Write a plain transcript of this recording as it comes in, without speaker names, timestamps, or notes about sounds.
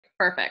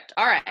Perfect.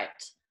 All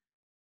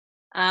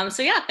right.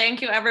 So yeah,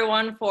 thank you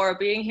everyone for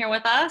being here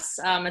with us.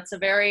 It's a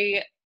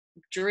very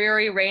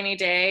dreary, rainy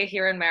day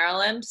here in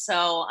Maryland.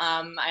 So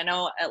I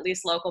know at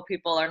least local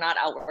people are not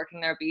out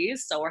working their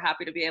bees. So we're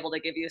happy to be able to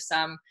give you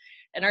some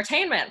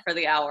entertainment for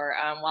the hour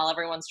while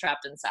everyone's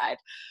trapped inside.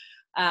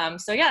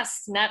 So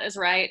yes, Net is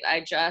right.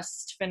 I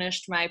just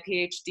finished my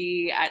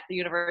PhD at the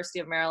University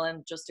of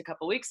Maryland just a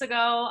couple weeks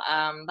ago.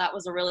 That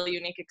was a really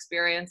unique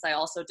experience. I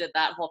also did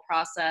that whole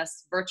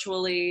process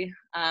virtually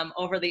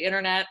over the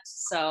internet.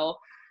 So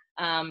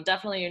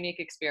definitely a unique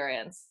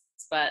experience.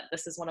 But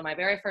this is one of my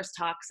very first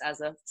talks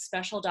as a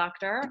special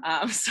doctor.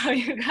 So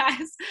you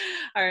guys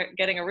are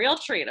getting a real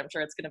treat. I'm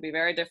sure it's going to be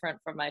very different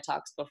from my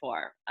talks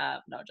before.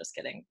 No, just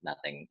kidding.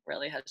 Nothing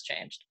really has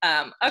changed.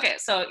 Okay,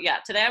 so yeah,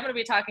 today I'm going to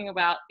be talking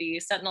about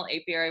the Sentinel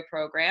Apiary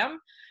Program,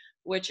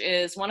 which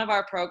is one of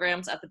our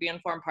programs at the Bee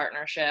Informed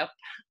Partnership.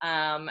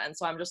 And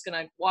so I'm just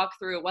going to walk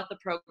through what the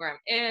program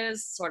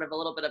is, sort of a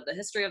little bit of the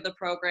history of the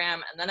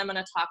program, and then I'm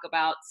going to talk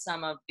about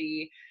some of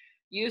the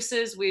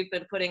uses we've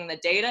been putting the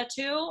data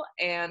to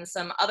and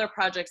some other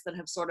projects that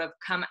have sort of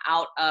come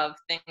out of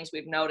things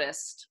we've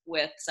noticed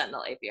with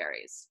Sentinel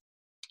apiaries.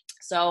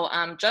 So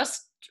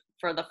just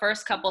for the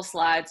first couple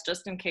slides,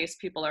 just in case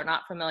people are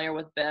not familiar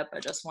with BIP,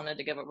 I just wanted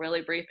to give a really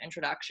brief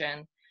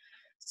introduction.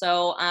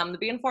 So the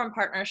Bee Informed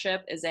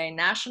Partnership is a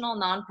national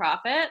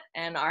nonprofit,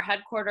 and our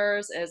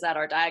headquarters is at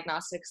our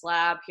diagnostics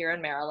lab here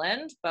in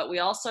Maryland, but we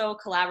also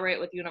collaborate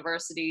with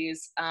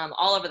universities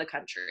all over the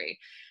country.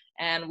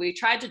 And we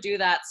tried to do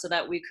that so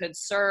that we could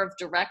serve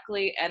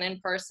directly and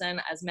in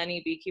person as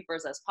many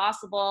beekeepers as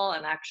possible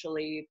and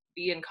actually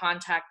be in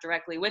contact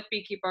directly with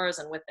beekeepers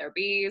and with their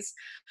bees.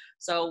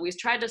 So we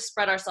tried to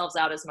spread ourselves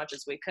out as much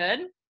as we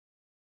could.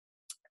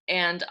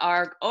 And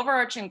our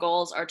overarching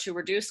goals are to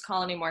reduce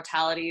colony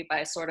mortality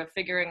by sort of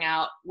figuring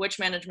out which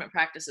management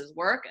practices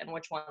work and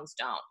which ones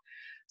don't.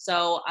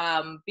 So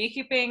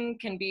beekeeping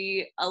can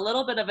be a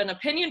little bit of an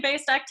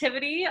opinion-based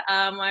activity.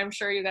 I'm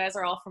sure you guys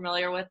are all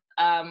familiar with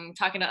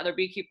talking to other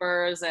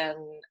beekeepers and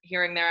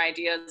hearing their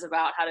ideas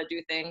about how to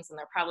do things, and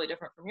they're probably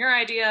different from your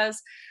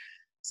ideas.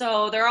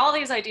 So there are all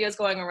these ideas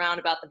going around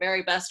about the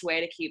very best way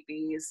to keep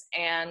bees,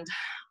 and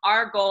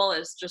our goal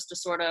is just to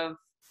sort of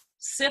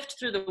sift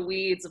through the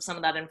weeds of some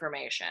of that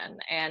information.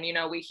 And, you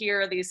know, we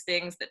hear these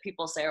things that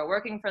people say are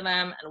working for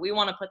them, and we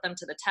want to put them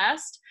to the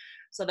test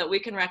so that we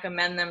can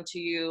recommend them to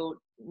you,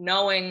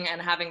 knowing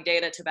and having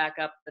data to back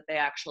up that they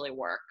actually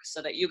work,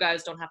 so that you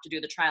guys don't have to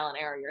do the trial and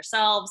error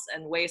yourselves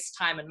and waste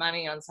time and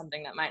money on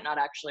something that might not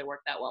actually work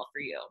that well for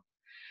you.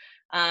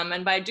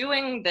 And by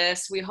doing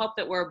this, we hope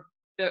that we're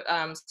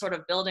sort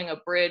of building a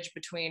bridge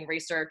between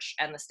research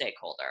and the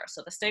stakeholder.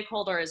 So the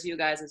stakeholder is you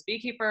guys as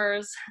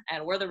beekeepers,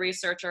 and we're the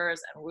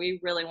researchers, and we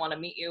really want to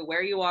meet you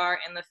where you are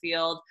in the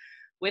field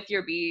with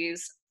your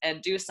bees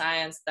and do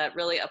science that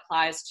really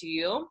applies to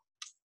you,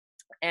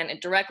 and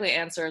it directly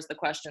answers the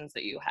questions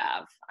that you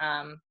have.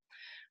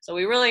 So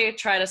we really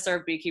try to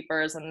serve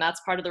beekeepers, and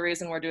that's part of the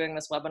reason we're doing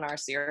this webinar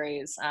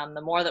series.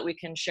 The more that we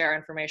can share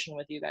information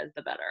with you guys,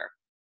 the better.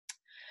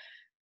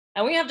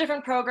 And we have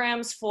different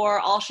programs for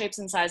all shapes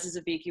and sizes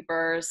of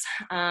beekeepers.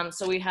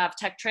 So we have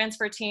tech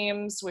transfer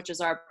teams, which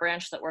is our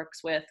branch that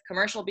works with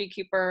commercial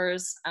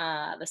beekeepers,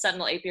 the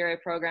Sentinel Apiary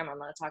Program I'm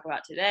going to talk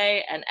about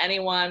today, and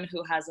anyone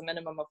who has a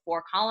minimum of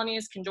 4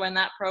 colonies can join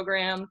that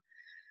program.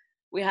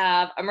 We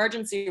have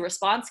emergency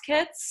response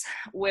kits,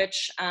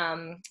 which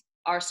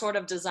are sort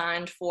of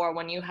designed for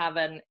when you have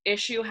an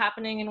issue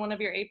happening in one of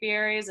your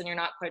apiaries and you're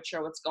not quite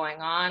sure what's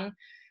going on.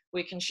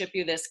 We can ship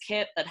you this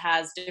kit that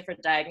has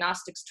different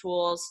diagnostics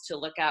tools to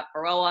look at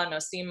Varroa,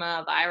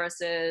 Nosema,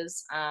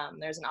 viruses.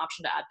 There's an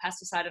option to add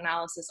pesticide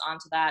analysis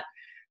onto that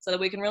so that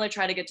we can really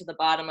try to get to the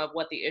bottom of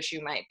what the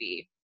issue might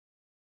be.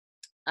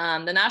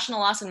 The National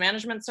Loss and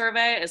Management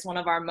Survey is one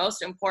of our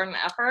most important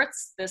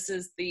efforts. This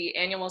is the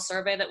annual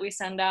survey that we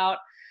send out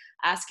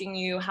asking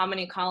you how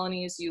many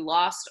colonies you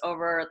lost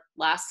over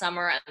last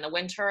summer and the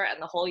winter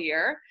and the whole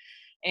year.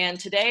 And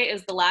today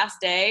is the last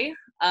day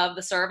of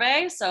the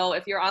survey. So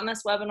if you're on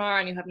this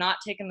webinar and you have not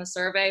taken the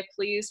survey,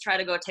 please try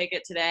to go take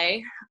it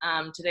today.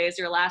 Today is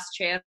your last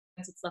chance.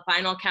 It's the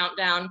final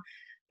countdown.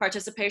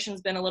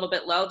 Participation's been a little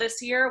bit low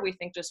this year. We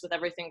think just with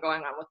everything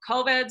going on with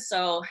COVID.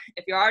 So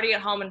if you're already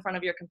at home in front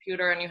of your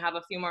computer and you have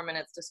a few more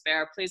minutes to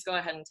spare, please go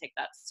ahead and take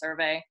that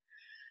survey.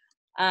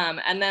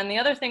 And then the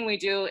other thing we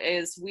do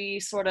is we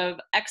sort of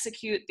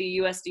execute the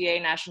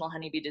USDA National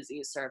Honeybee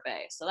Disease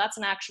Survey. So that's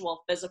an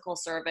actual physical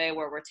survey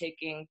where we're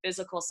taking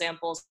physical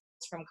samples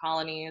from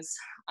colonies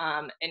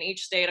in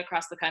each state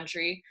across the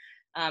country,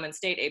 and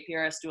state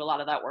apiarists do a lot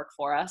of that work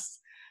for us.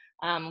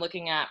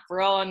 Looking at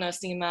Varroa,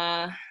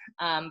 Nosema,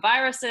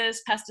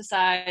 viruses,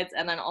 pesticides,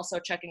 and then also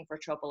checking for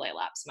Tropale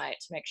lapse mite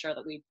to make sure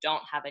that we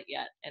don't have it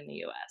yet in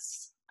the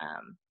US.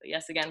 But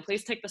yes, again,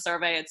 please take the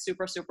survey. It's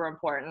super, super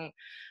important.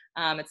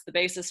 It's the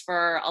basis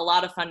for a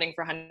lot of funding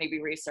for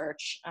honeybee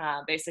research,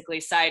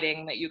 basically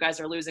citing that you guys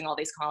are losing all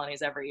these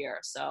colonies every year.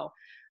 So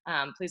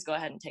please go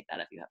ahead and take that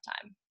if you have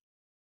time.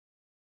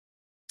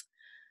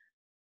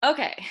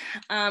 Okay,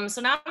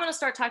 so now I'm going to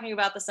start talking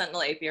about the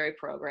Sentinel Apiary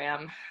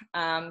Program.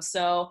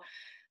 So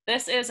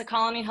this is a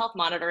colony health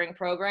monitoring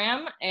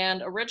program,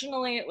 and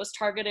originally it was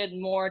targeted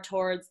more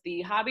towards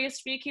the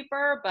hobbyist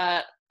beekeeper,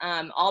 but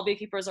all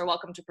beekeepers are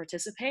welcome to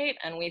participate,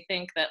 and we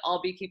think that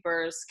all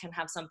beekeepers can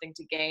have something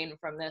to gain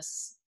from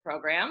this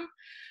program.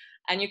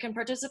 And you can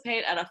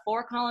participate at a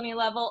 4-colony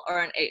level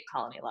or an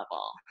 8-colony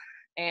level.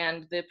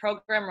 And the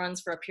program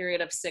runs for a period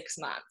of 6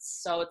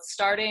 months. So it's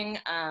starting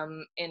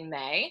in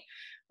May.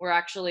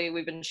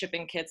 We've been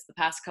shipping kits the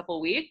past couple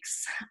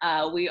weeks.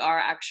 We are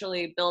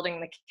actually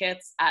building the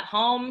kits at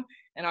home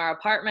in our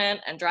apartment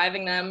and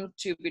driving them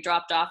to be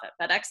dropped off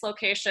at FedEx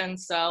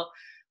locations. So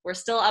we're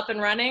still up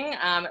and running.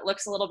 It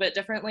looks a little bit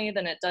differently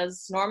than it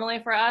does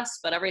normally for us,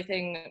 but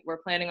everything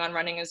we're planning on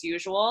running as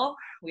usual.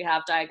 We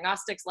have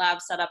diagnostics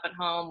labs set up at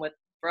home with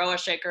Varroa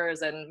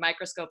shakers and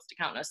microscopes to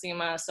count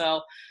nosema.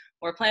 So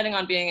we're planning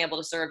on being able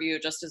to serve you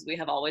just as we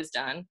have always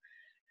done.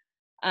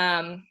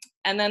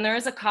 And then there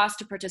is a cost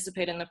to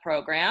participate in the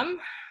program.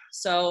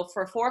 So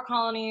for 4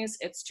 colonies,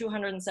 it's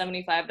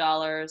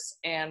 $275,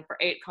 and for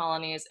 8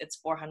 colonies, it's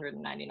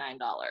 $499.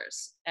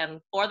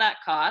 And for that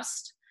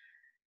cost,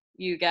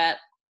 you get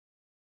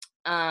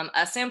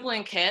a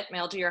sampling kit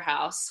mailed to your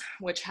house,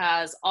 which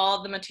has all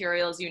of the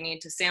materials you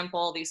need to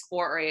sample these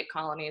 4 or 8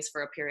 colonies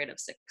for a period of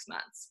 6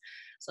 months.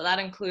 So that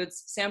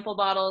includes sample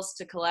bottles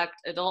to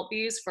collect adult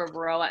bees for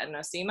Varroa and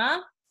nosema.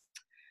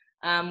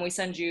 We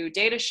send you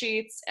data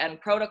sheets and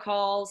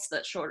protocols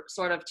that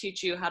sort of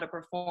teach you how to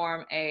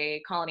perform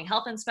a colony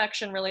health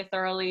inspection really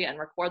thoroughly and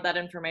record that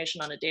information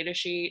on a data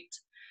sheet.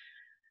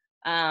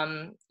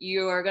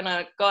 You are going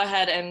to go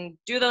ahead and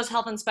do those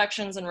health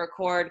inspections and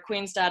record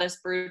queen status,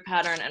 brood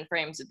pattern, and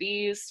frames of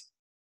bees.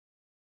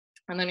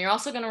 And then you're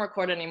also going to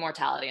record any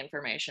mortality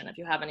information if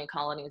you have any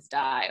colonies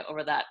die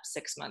over that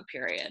 6-month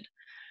period.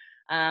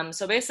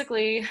 So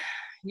basically,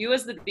 you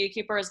as the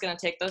beekeeper is going to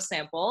take those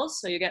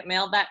samples. So you get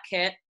mailed that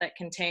kit that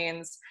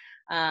contains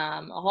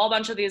a whole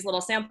bunch of these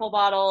little sample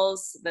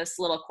bottles, this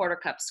little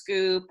 1/4 cup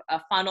scoop, a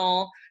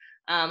funnel,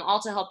 all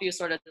to help you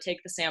sort of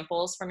take the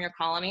samples from your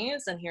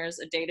colonies. And here's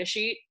a data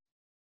sheet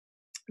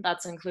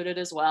that's included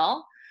as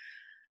well.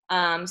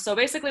 So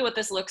basically what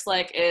this looks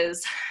like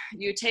is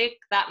you take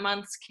that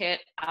month's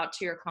kit out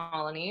to your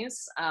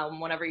colonies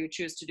whenever you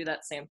choose to do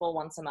that sample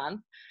once a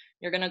month.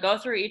 You're going to go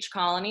through each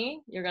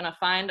colony. You're going to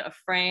find a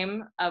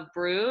frame of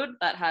brood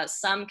that has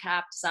some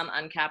capped, some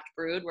uncapped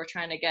brood. We're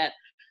trying to get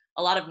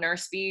a lot of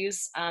nurse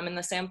bees in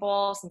the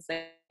sample since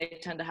they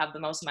tend to have the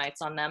most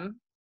mites on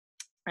them.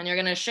 And you're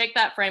going to shake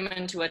that frame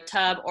into a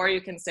tub, or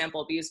you can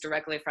sample bees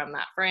directly from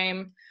that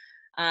frame.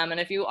 And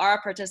if you are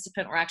a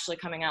participant, we're actually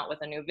coming out with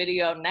a new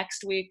video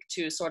next week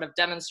to sort of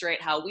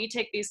demonstrate how we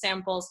take these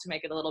samples to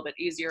make it a little bit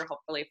easier,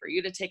 hopefully, for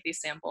you to take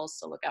these samples,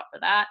 so look out for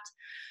that.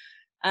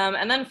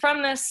 And then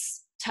from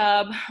this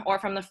tub or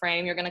from the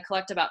frame, you're going to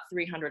collect about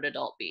 300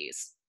 adult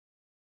bees.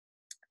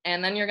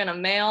 And then you're going to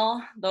mail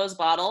those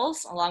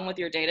bottles along with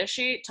your data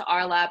sheet to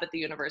our lab at the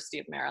University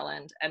of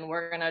Maryland, and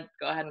we're going to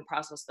go ahead and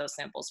process those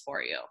samples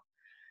for you.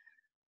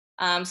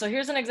 So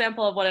here's an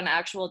example of what an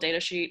actual data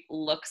sheet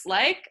looks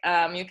like.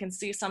 You can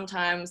see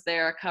sometimes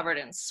they're covered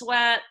in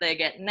sweat, they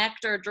get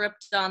nectar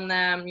dripped on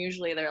them.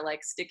 Usually they're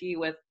like sticky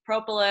with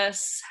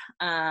propolis.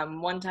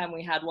 One time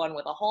we had one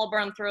with a hole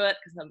burned through it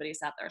because somebody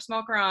sat their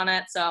smoker on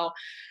it. So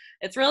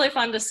it's really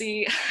fun to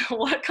see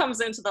what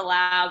comes into the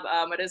lab.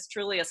 It is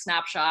truly a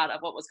snapshot of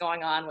what was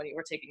going on when you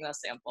were taking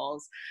those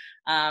samples.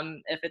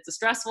 If it's a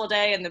stressful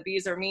day and the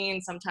bees are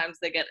mean, sometimes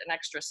they get an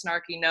extra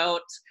snarky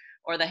note,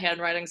 or the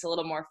handwriting's a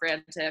little more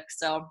frantic.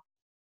 So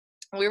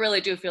we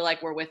really do feel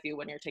like we're with you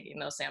when you're taking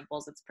those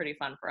samples. It's pretty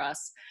fun for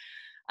us.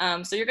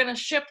 So you're going to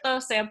ship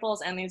those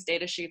samples and these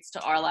data sheets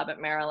to our lab at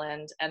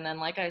Maryland. And then,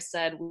 like I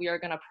said, we are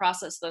going to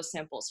process those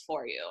samples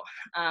for you.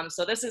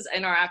 So this is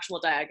in our actual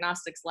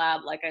diagnostics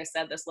lab. Like I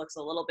said, this looks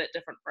a little bit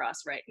different for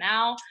us right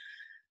now.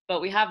 But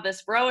we have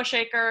this Varroa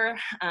shaker,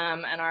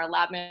 and our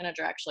lab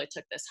manager actually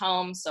took this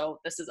home. So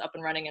this is up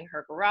and running in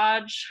her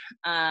garage.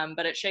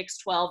 But it shakes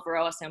 12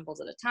 Varroa samples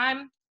at a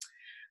time.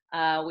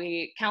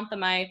 We count the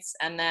mites,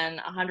 and then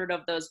 100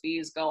 of those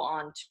bees go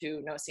on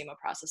to nosema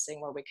processing,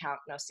 where we count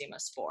nosema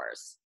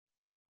spores.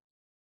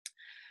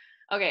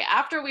 Okay,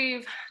 after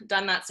we've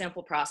done that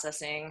sample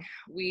processing,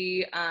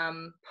 we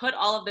put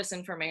all of this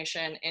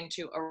information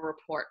into a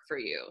report for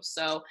you.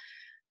 So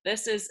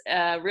this is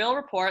a real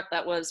report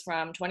that was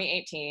from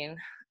 2018,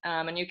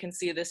 and you can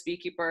see this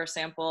beekeeper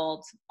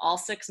sampled all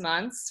 6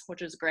 months,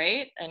 which is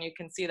great, and you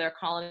can see their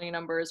colony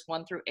numbers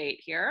 1 through 8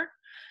 here.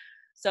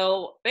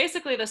 So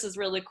basically this is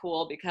really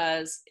cool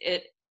because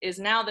it is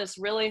now this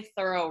really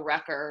thorough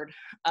record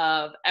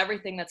of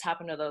everything that's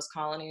happened to those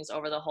colonies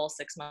over the whole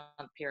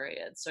 6-month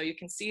period. So you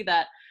can see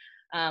that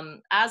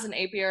as an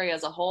apiary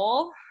as a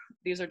whole,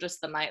 these are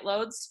just the mite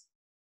loads,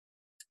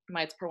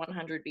 mites per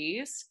 100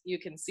 bees. You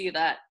can see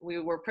that we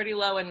were pretty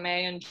low in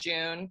May and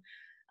June.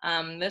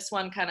 This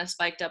one kind of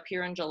spiked up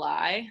here in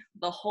July.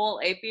 The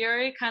whole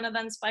apiary kind of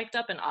then spiked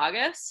up in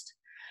August.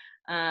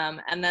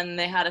 And then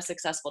they had a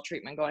successful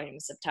treatment going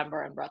into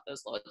September and brought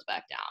those loads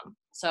back down.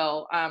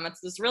 So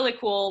it's this really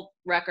cool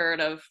record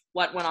of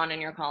what went on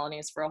in your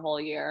colonies for a whole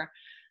year.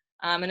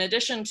 In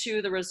addition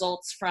to the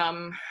results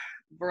from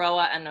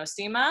Varroa and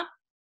Nosema,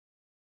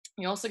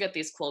 you also get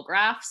these cool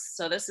graphs.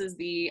 So this is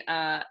the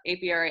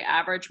apiary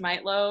average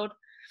mite load,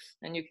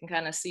 and you can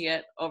kind of see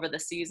it over the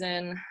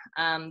season.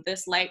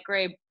 This light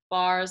gray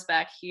bars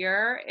back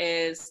here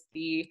is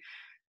the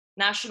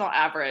national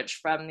average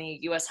from the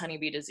US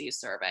Honeybee Disease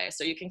Survey.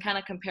 So you can kind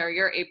of compare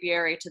your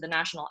apiary to the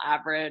national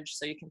average.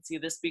 So you can see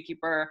this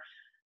beekeeper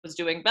was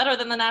doing better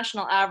than the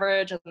national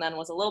average and then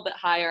was a little bit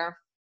higher,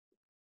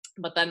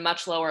 but then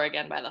much lower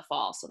again by the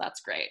fall. So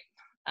that's great.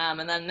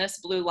 And then this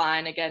blue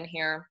line again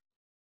here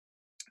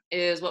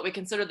is what we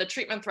consider the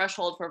treatment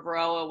threshold for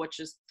Varroa, which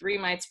is 3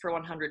 mites per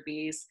 100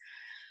 bees.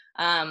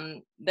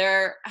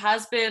 There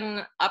has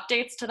been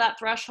updates to that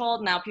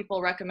threshold. Now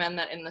people recommend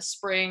that in the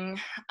spring,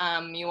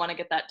 you want to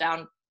get that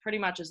down pretty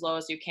much as low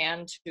as you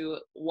can to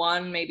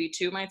 1, maybe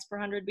 2 mites per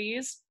 100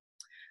 bees.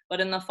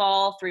 But in the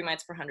fall, 3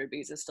 mites per 100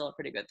 bees is still a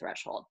pretty good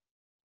threshold.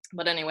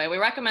 But anyway, we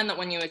recommend that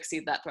when you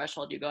exceed that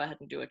threshold, you go ahead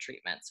and do a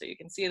treatment. So you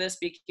can see this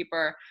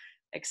beekeeper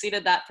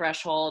exceeded that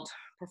threshold,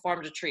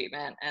 performed a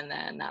treatment, and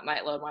then that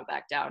mite load went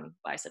back down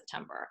by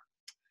September.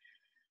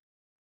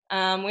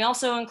 We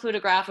also include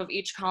a graph of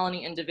each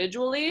colony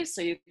individually,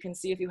 so you can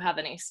see if you have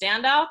any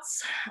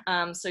standouts.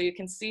 So you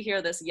can see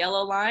here this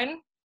yellow line.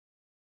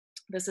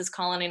 This is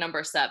colony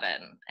number 7,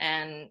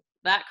 and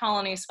that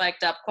colony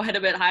spiked up quite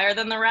a bit higher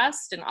than the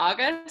rest in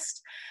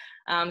August.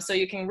 So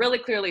you can really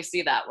clearly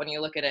see that when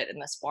you look at it in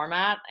this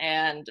format,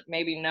 and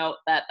maybe note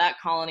that that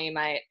colony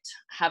might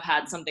have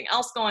had something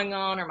else going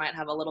on or might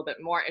have a little bit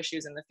more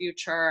issues in the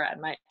future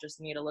and might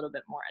just need a little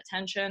bit more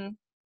attention.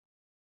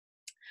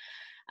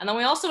 And then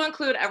we also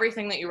include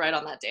everything that you write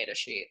on that data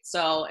sheet.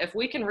 So if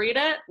we can read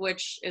it,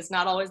 which is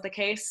not always the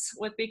case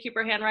with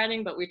beekeeper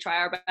handwriting, but we try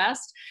our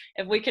best.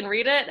 If we can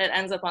read it, it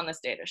ends up on this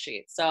data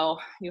sheet. So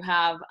you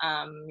have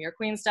your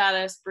queen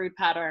status, brood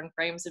pattern,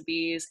 frames of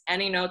bees,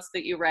 any notes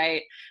that you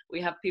write. We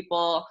have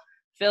people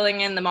filling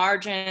in the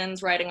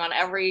margins, writing on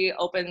every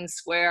open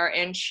square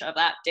inch of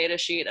that data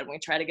sheet, and we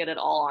try to get it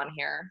all on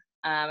here.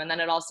 And then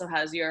it also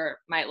has your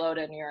mite load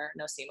and your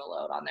nosema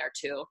load on there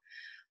too.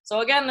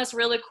 So again, this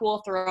really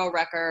cool, thorough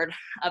record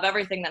of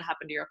everything that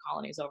happened to your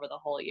colonies over the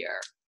whole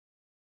year.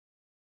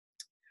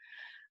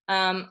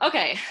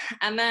 Okay,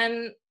 and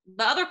then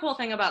the other cool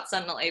thing about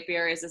Sentinel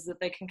apiaries is that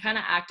they can kind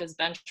of act as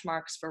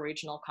benchmarks for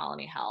regional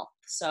colony health.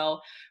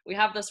 So we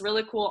have this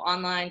really cool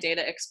online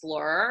data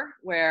explorer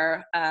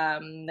where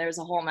there's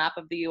a whole map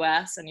of the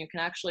US, and you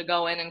can actually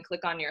go in and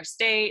click on your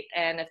state,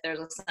 and if there's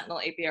a Sentinel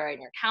apiary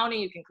in your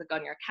county, you can click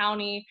on your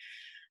county,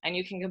 and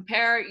you can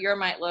compare your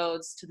mite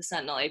loads to the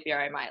Sentinel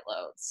apiary mite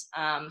loads.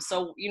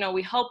 So, you know,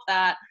 we hope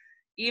that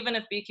even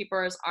if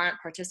beekeepers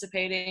aren't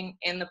participating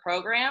in the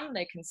program,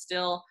 they can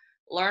still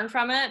learn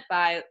from it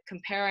by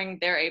comparing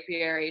their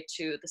apiary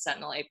to the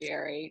Sentinel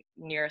apiary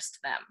nearest to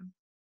them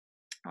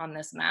on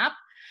this map.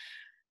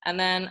 And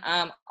then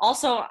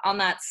also on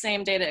that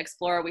same data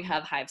explorer, we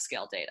have hive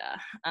scale data.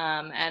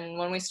 And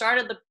when we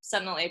started the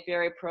Sentinel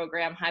Apiary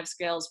Program, hive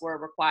scales were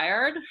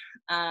required.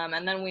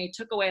 And then we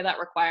took away that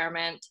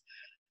requirement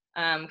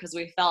because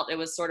we felt it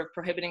was sort of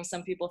prohibiting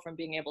some people from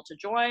being able to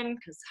join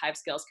because hive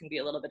scales can be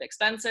a little bit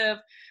expensive.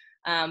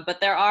 But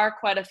there are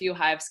quite a few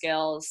hive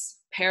scales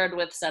paired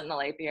with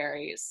Sentinel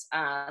apiaries.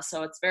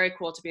 So it's very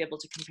cool to be able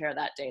to compare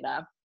that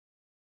data.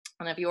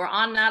 And if you were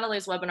on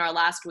Natalie's webinar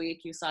last week,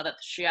 you saw that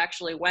she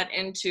actually went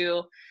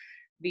into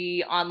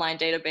the online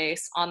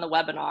database on the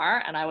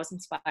webinar, and I was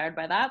inspired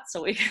by that.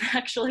 So we can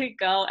actually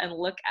go and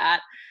look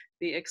at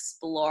the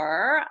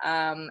Explorer.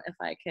 If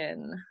I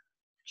can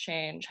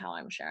change how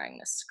I'm sharing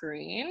the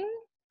screen.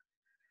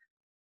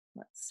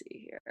 Let's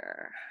see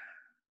here.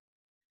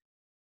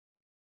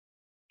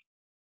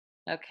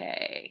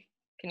 Okay,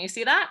 can you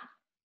see that?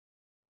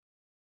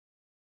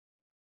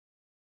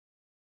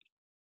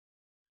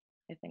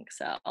 I think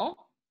so.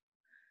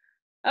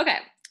 Okay,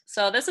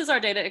 so this is our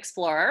data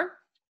explorer,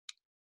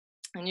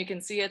 and you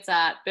can see it's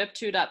at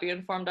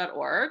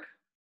bip2.beinformed.org.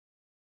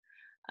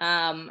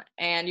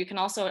 And you can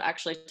also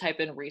actually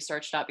type in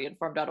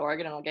research.beinformed.org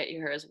and it'll get you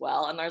here as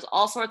well. And there's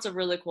all sorts of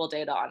really cool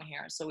data on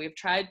here. So we've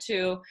tried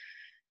to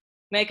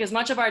make as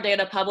much of our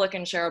data public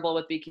and shareable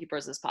with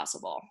beekeepers as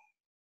possible.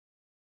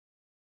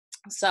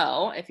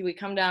 So if we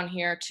come down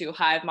here to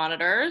hive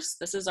monitors,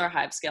 this is our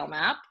hive scale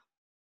map.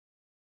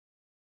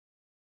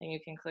 And you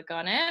can click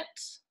on it.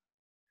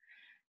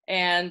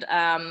 And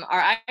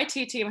our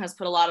IT team has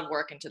put a lot of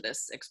work into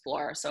this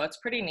Explorer, so it's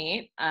pretty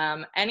neat.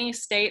 Any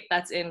state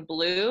that's in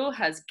blue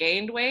has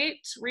gained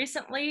weight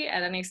recently,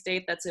 and any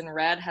state that's in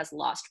red has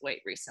lost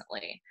weight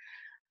recently.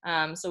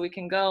 So we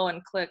can go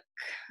and click,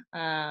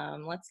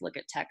 let's look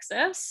at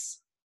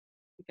Texas.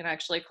 You can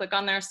actually click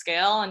on their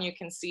scale and you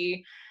can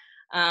see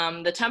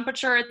the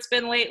temperature it's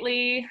been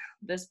lately.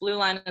 This blue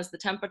line is the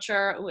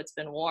temperature. Oh, it's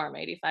been warm,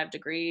 85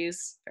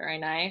 degrees, very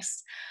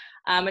nice.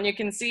 And you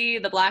can see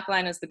the black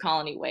line is the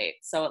colony weight.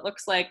 So it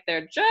looks like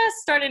they're just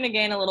starting to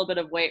gain a little bit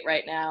of weight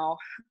right now,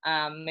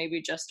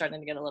 maybe just starting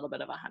to get a little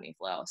bit of a honey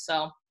flow.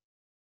 So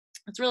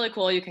it's really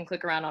cool. You can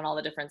click around on all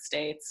the different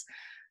states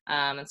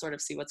and sort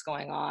of see what's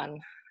going on.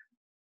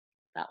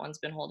 That one's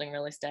been holding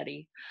really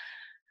steady.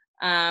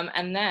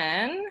 And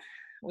then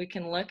we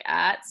can look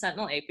at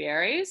Sentinel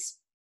apiaries.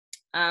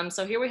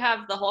 So here we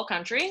have the whole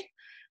country,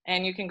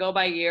 and you can go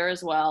by year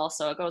as well.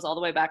 So it goes all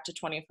the way back to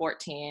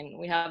 2014.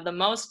 We have the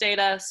most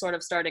data sort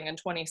of starting in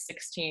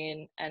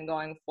 2016 and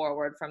going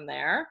forward from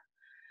there.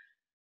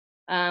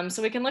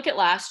 So we can look at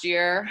last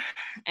year,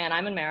 and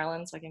I'm in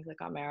Maryland, so I can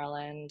click on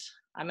Maryland.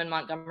 I'm in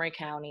Montgomery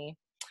County.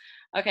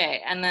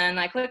 Okay, and then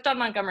I clicked on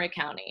Montgomery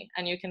County,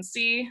 and you can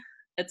see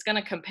it's going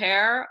to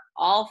compare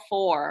all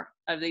 4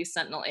 of these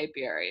Sentinel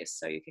apiaries.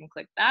 So you can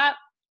click that,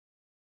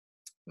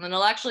 and then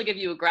it'll actually give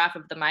you a graph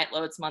of the mite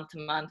loads month to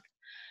month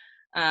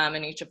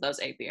in each of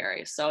those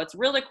apiaries. So it's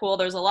really cool.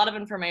 There's a lot of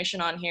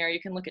information on here. You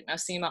can look at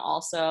Nosema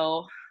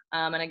also.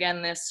 And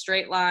again, this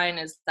straight line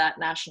is that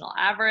national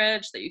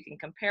average that you can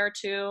compare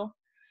to.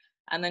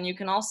 And then you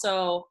can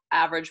also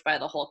average by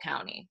the whole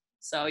county.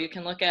 So you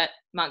can look at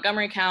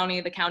Montgomery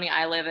County, the county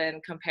I live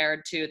in,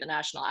 compared to the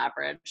national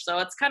average. So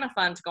it's kind of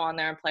fun to go on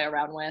there and play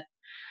around with,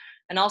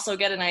 and also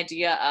get an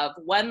idea of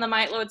when the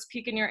mite loads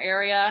peak in your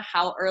area,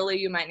 how early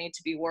you might need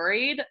to be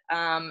worried,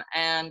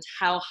 and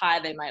how high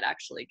they might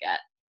actually get.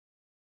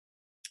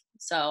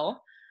 So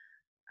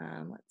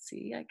let's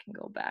see, I can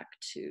go back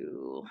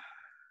to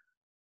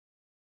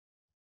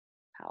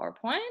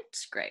PowerPoint.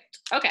 Great.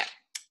 Okay.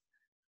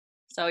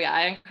 So yeah,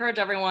 I encourage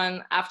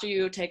everyone, after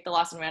you take the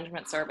loss and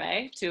management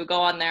survey, to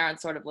go on there and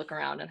sort of look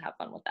around and have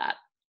fun with that.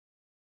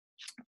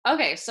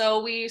 Okay,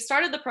 so we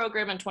started the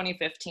program in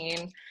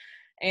 2015,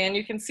 and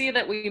you can see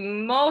that we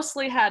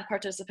mostly had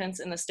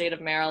participants in the state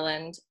of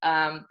Maryland.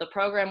 The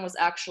program was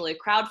actually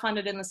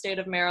crowdfunded in the state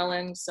of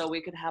Maryland, so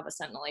we could have a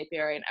Sentinel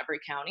apiary in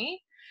every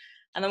county.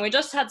 And then we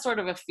just had sort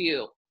of a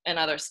few in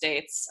other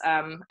states,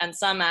 and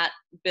some at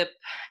BIP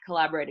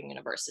collaborating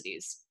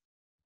universities.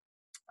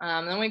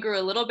 Then we grew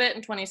a little bit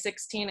in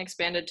 2016,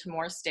 expanded to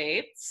more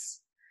states,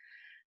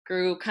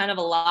 grew kind of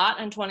a lot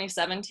in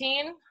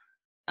 2017,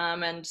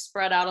 and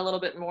spread out a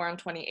little bit more in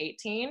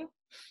 2018.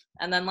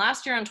 And then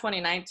last year in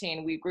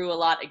 2019, we grew a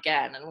lot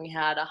again, and we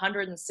had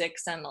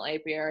 106 Sentinel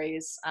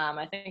apiaries.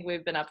 I think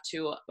we've been up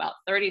to about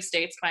 30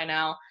 states by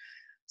now.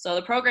 So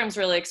the program's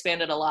really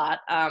expanded a lot.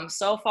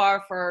 So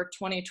far for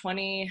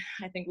 2020,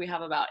 I think we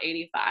have about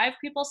 85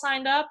 people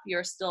signed up.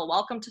 You're still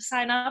welcome to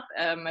sign up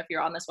if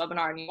you're on this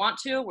webinar and you want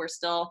to. We're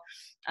still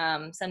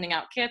sending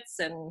out kits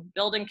and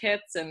building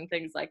kits and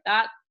things like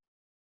that.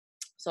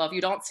 So if you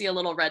don't see a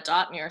little red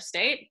dot in your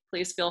state,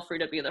 please feel free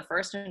to be the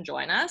first and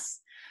join us.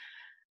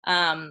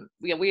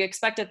 We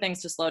expected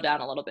things to slow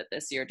down a little bit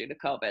this year due to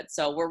COVID.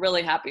 So we're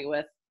really happy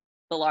with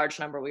the large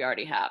number we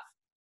already have.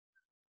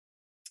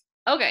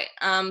 Okay,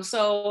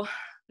 so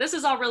this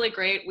is all really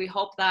great. We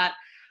hope that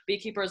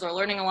beekeepers are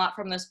learning a lot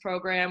from this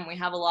program. We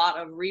have a lot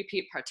of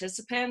repeat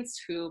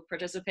participants who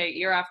participate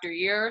year after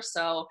year.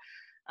 So,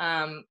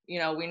 you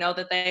know, we know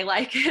that they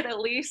like it at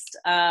least.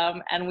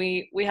 And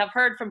we have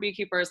heard from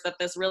beekeepers that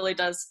this really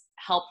does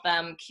help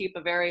them keep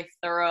a very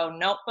thorough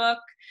notebook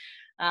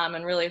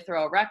and really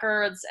thorough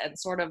records, and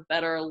sort of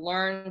better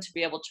learn to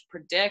be able to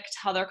predict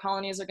how their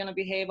colonies are going to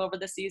behave over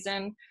the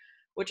season,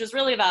 which is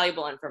really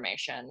valuable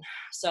information.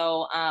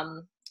 So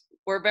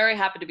we're very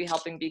happy to be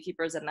helping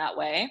beekeepers in that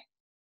way.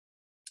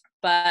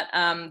 But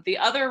the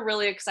other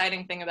really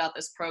exciting thing about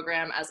this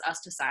program as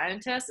us to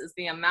scientists is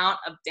the amount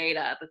of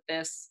data that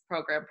this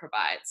program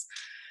provides.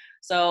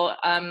 So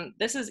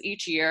this is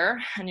each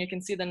year, and you can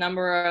see the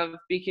number of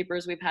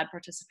beekeepers we've had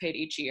participate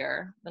each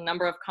year, the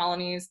number of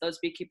colonies those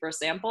beekeepers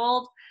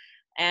sampled,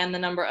 and the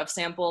number of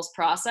samples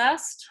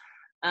processed.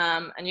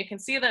 And you can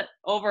see that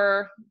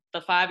over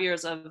the 5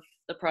 years of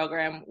the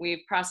program,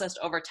 we've processed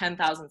over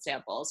 10,000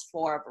 samples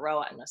for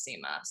Varroa and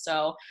Nosema.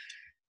 So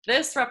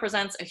this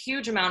represents a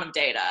huge amount of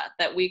data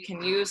that we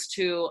can use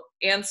to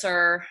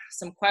answer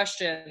some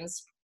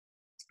questions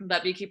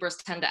that beekeepers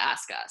tend to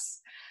ask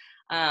us,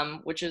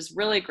 which is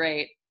really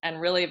great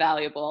and really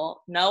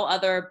valuable. No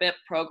other BIP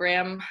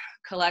program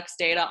collects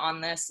data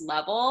on this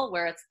level,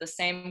 where it's the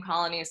same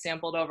colony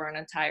sampled over an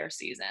entire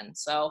season.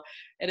 So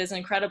it is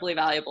incredibly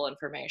valuable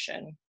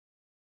information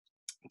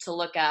to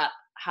look at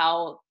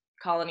how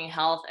colony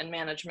health and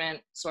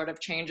management sort of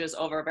changes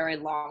over a very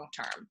long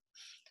term.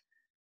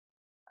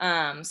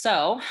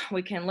 So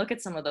we can look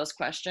at some of those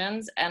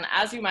questions. And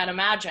as you might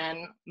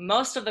imagine,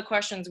 most of the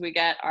questions we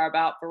get are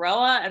about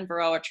Varroa and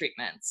Varroa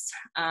treatments.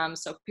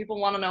 So people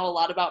want to know a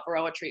lot about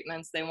Varroa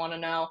treatments. They want to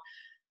know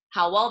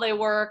how well they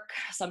work.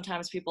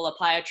 Sometimes people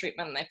apply a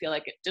treatment and they feel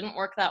like it didn't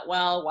work that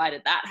well. Why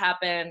did that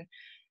happen?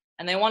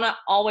 And they want to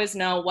always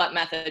know, what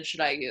method should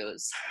I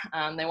use?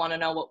 They want to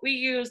know what we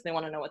use. They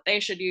want to know what they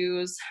should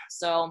use.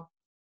 So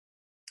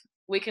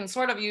we can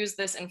sort of use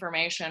this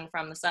information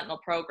from the Sentinel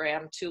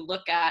program to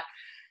look at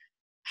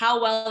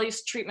how well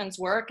these treatments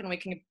work, and we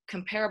can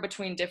compare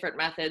between different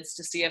methods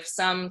to see if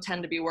some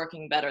tend to be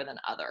working better than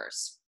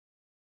others.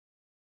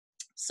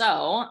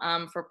 So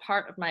for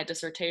part of my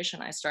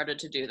dissertation, I started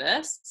to do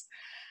this.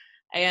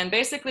 And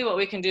basically what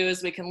we can do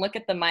is we can look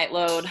at the mite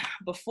load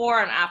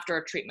before and after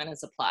a treatment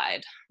is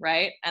applied,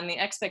 right? And the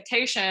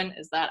expectation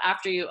is that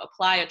after you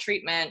apply a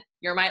treatment,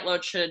 your mite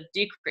load should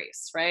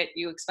decrease, right?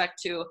 You expect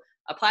to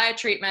apply a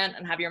treatment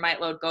and have your mite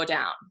load go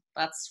down.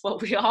 That's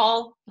what we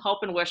all hope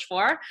and wish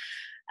for.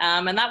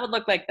 And that would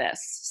look like this.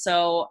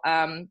 So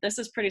this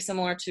is pretty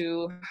similar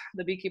to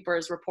the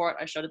beekeeper's report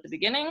I showed at the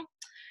beginning.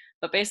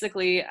 But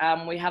basically,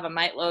 we have a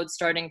mite load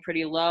starting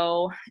pretty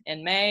low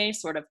in May,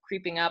 sort of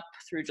creeping up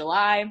through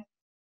July.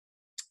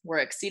 We're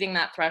exceeding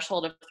that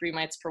threshold of 3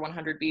 mites per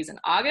 100 bees in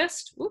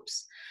August.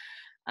 Oops.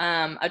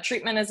 A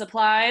treatment is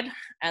applied,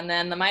 and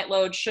then the mite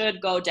load should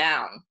go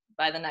down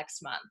by the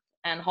next month,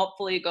 and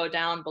hopefully go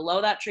down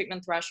below that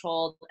treatment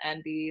threshold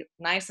and be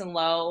nice and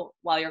low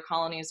while your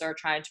colonies are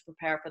trying to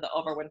prepare for the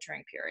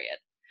overwintering period,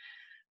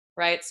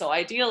 right? So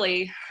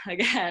ideally,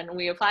 again,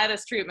 we apply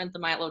this treatment, the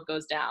mite load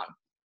goes down.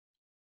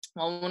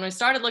 Well, when we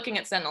started looking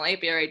at Sentinel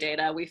Apiary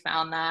data, we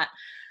found that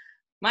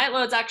mite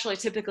loads actually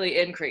typically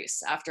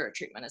increase after a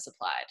treatment is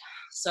applied.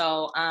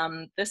 So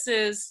this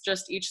is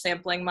just each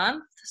sampling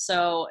month.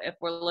 So if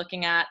we're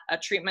looking at a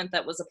treatment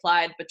that was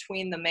applied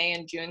between the May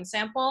and June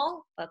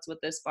sample, that's what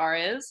this bar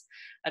is.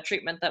 A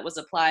treatment that was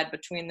applied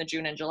between the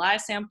June and July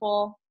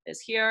sample is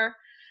here.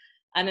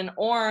 And in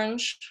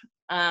orange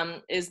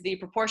is the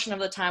proportion of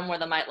the time where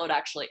the mite load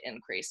actually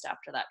increased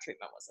after that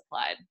treatment was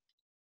applied.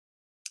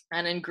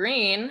 And in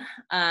green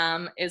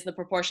is the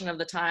proportion of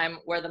the time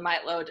where the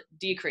mite load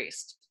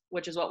decreased,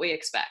 which is what we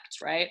expect,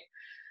 right?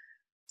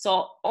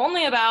 So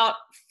only about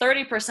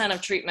 30%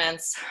 of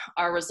treatments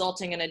are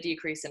resulting in a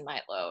decrease in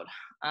mite load.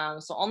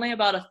 So only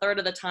about a third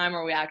of the time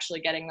are we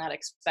actually getting that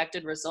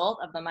expected result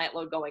of the mite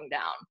load going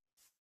down.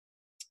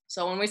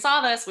 So when we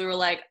saw this, we were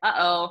like,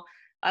 uh-oh,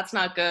 that's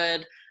not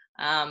good.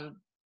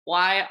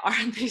 Why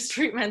aren't these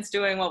treatments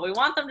doing what we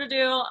want them to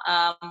do?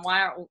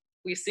 Why aren't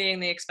we seeing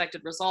the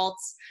expected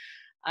results?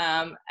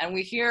 And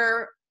we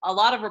hear a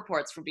lot of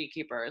reports from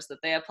beekeepers that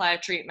they apply a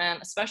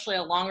treatment, especially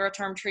a longer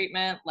term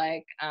treatment,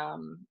 like,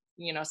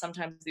 you know,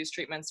 sometimes these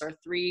treatments are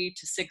 3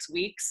 to 6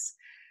 weeks,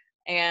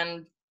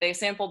 and they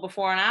sample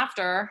before and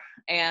after,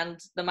 and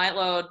the mite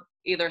load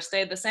either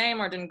stayed the same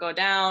or didn't go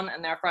down,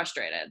 and they're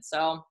frustrated.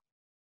 So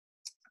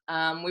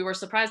we were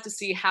surprised to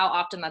see how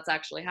often that's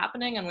actually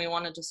happening, and we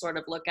wanted to sort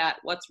of look at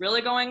what's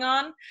really going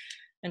on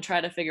and try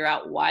to figure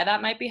out why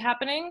that might be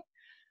happening.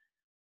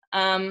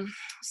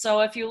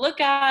 So if you look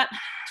at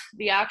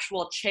the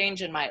actual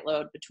change in mite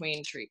load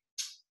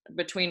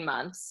between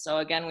months, so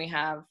again, we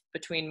have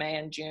between May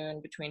and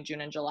June, between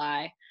June and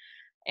July,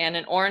 and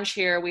in orange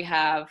here, we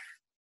have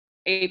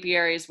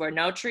apiaries where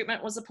no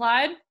treatment was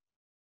applied,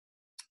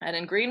 and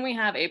in green, we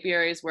have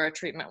apiaries where a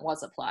treatment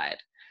was applied.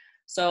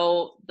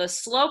 So the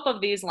slope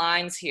of these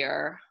lines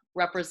here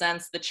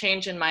represents the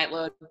change in mite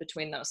load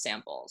between those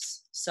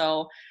samples.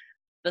 So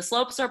the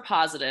slopes are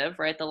positive,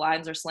 right? The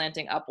lines are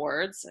slanting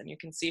upwards, and you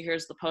can see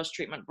here's the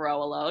post-treatment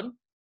varroa load.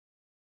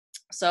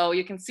 So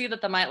you can see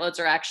that the mite loads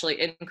are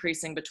actually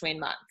increasing between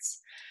months.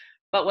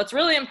 But what's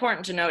really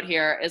important to note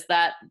here is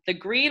that the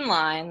green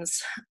lines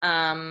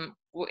in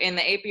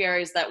the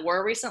apiaries that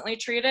were recently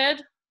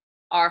treated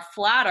are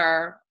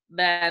flatter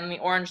than the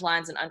orange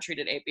lines in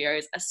untreated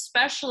apiaries,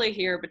 especially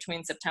here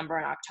between September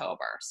and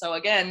October. So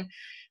again,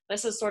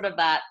 this is sort of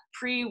that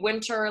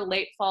pre-winter,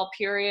 late fall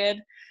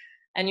period.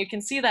 And you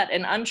can see that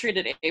in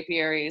untreated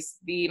apiaries,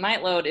 the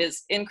mite load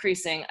is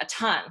increasing a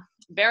ton,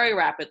 very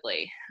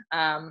rapidly.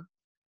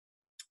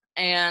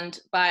 And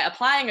by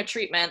applying a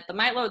treatment, the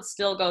mite load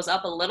still goes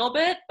up a little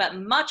bit, but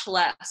much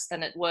less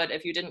than it would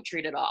if you didn't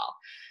treat at all.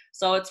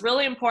 So it's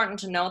really important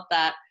to note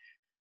that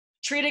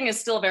treating is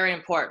still very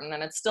important,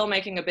 and it's still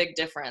making a big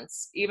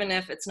difference. Even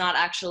if it's not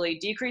actually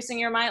decreasing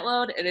your mite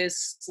load, it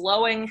is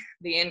slowing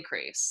the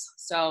increase.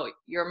 So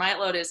your mite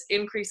load is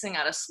increasing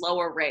at a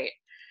slower rate.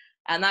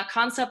 And that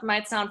concept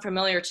might sound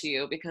familiar to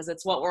you because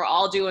it's what we're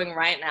all doing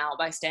right now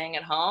by staying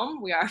at home.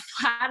 We are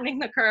flattening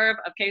the curve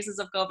of cases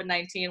of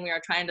COVID-19. We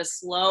are trying to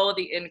slow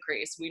the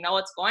increase. We know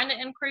it's going to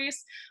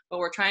increase, but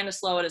we're trying to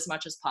slow it as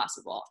much as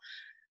possible.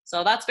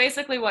 So that's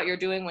basically what you're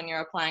doing when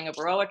you're applying a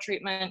varroa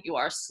treatment. You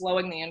are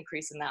slowing the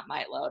increase in that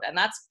mite load. And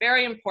that's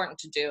very important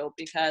to do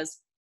because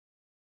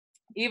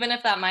even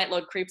if that mite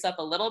load creeps up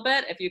a little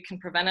bit, if you can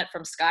prevent it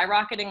from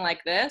skyrocketing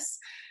like this,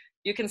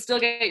 you can still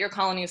get your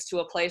colonies to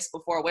a place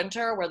before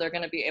winter where they're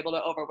going to be able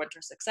to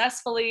overwinter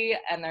successfully,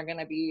 and they're going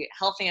to be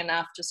healthy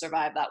enough to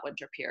survive that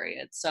winter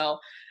period. So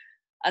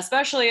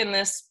especially in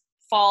this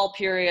fall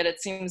period,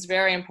 it seems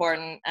very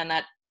important, and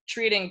that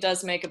treating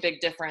does make a big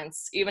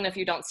difference, even if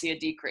you don't see a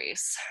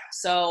decrease.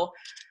 So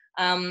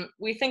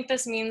we think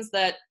this means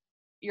that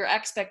your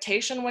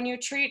expectation when you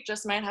treat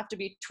just might have to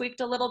be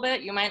tweaked a little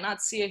bit. You might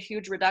not see a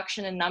huge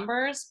reduction in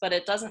numbers, but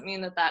it doesn't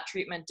mean that that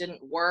treatment didn't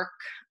work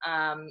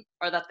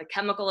or that the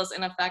chemical is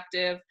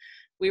ineffective.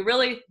 We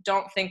really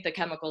don't think the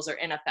chemicals are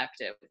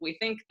ineffective. We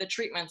think the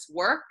treatments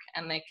work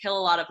and they kill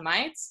a lot of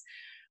mites.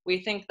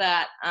 We think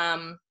that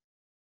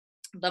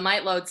the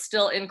mite load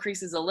still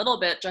increases a little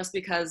bit just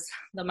because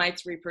the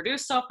mites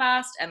reproduce so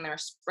fast and they're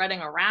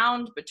spreading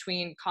around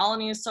between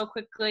colonies so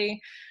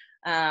quickly,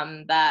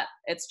 that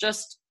it's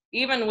just,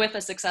 even with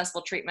a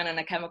successful treatment and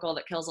a chemical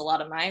that kills a lot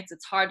of mites,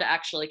 it's hard to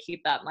actually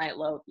keep that mite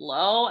load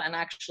low and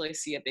actually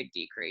see a big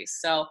decrease.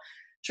 So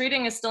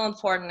treating is still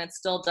important. It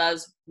still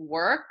does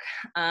work.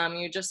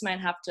 You just might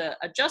have to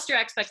adjust your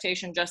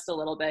expectation just a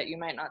little bit. You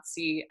might not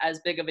see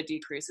as big of a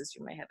decrease as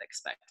you may have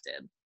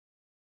expected.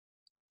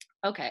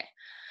 Okay.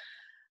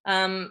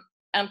 And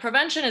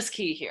prevention is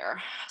key here.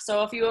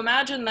 So if you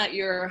imagine that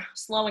you're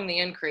slowing the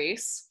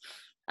increase,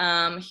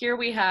 here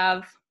we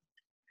have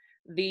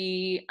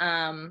the,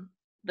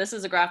 this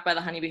is a graph by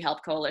the Honeybee Health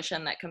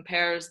Coalition that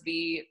compares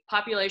the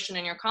population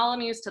in your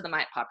colonies to the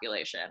mite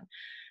population.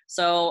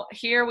 So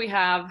here we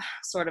have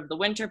sort of the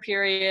winter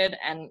period,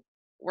 and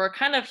we're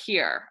kind of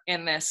here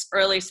in this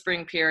early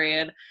spring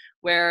period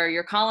where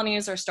your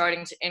colonies are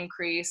starting to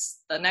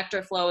increase, the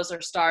nectar flows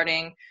are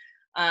starting,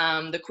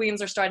 the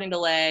queens are starting to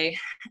lay,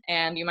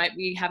 and you might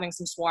be having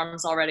some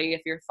swarms already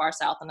if you're far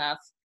south enough.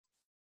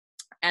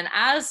 And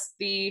as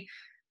the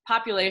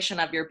population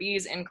of your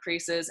bees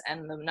increases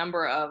and the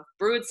number of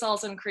brood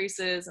cells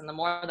increases and the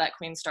more that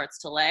queen starts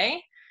to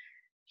lay,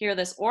 here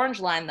this orange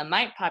line, the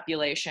mite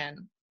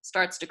population,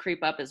 starts to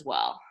creep up as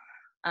well.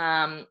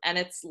 And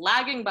it's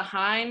lagging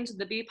behind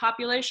the bee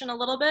population a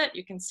little bit.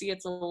 You can see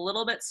it's a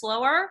little bit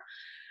slower,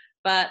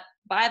 but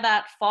by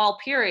that fall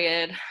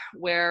period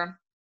where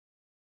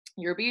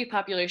your bee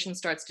population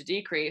starts to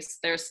decrease,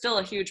 there's still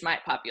a huge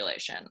mite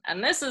population.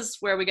 And this is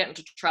where we get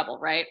into trouble,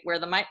 right? Where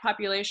the mite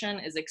population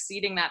is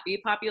exceeding that bee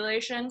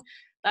population,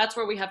 that's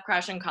where we have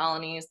crashing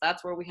colonies,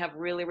 that's where we have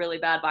really, really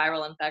bad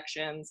viral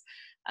infections,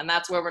 and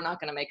that's where we're not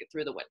gonna make it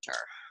through the winter.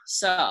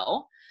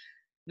 So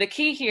the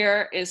key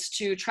here is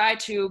to try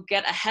to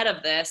get ahead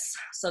of this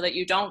so that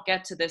you don't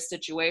get to this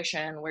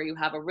situation where you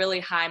have a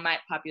really high mite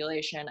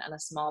population and a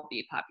small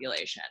bee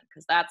population,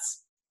 because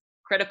that's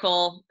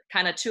critical,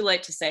 kind of too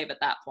late to save at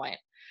that point.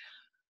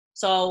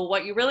 So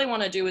what you really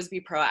want to do is be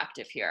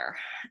proactive here.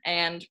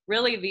 And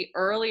really, the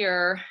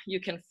earlier you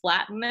can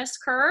flatten this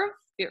curve,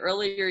 the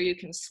earlier you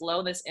can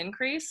slow this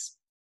increase,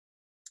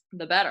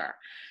 the better.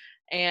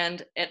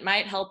 And it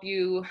might help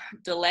you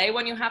delay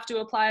when you have to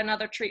apply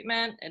another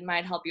treatment. It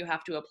might help you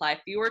have to apply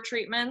fewer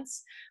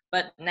treatments.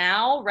 But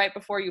now, right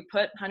before you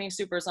put honey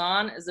supers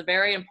on, is a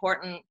very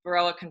important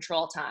varroa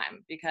control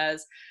time,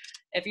 because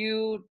if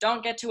you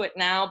don't get to it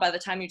now, by the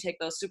time you take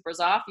those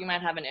supers off, you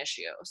might have an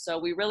issue. So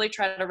we really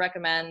try to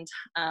recommend,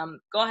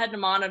 go ahead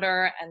and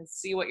monitor and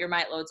see what your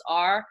mite loads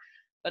are.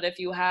 But if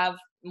you have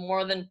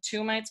more than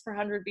 2 mites per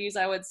 100 bees,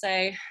 I would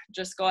say,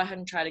 just go ahead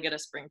and try to get a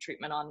spring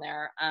treatment on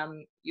there.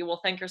 You will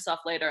thank yourself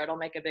later. It'll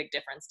make a big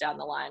difference down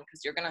the line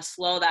because you're going to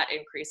slow that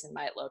increase in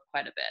mite load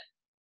quite a bit.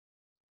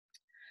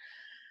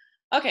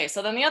 Okay,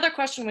 so then the other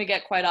question we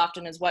get quite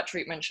often is, what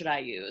treatment should I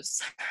use?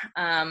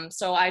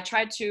 So I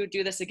tried to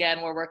do this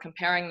again where we're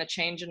comparing the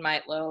change in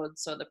mite load,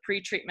 so the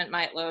pre-treatment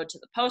mite load to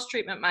the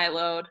post-treatment mite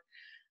load,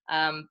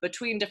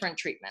 between different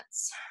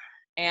treatments.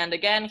 And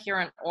again, here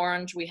in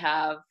orange, we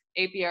have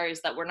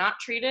apiaries that were not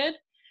treated.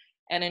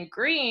 And in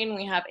green,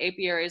 we have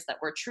apiaries that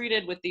were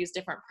treated with these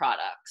different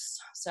products.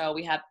 So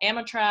we have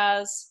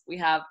amitraz, we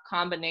have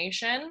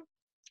combination,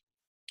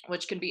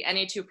 which can be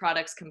any 2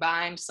 products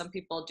combined. Some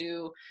people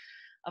do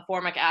a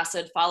formic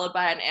acid followed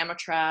by an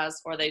amitraz,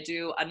 or they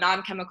do a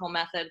non-chemical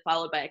method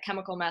followed by a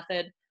chemical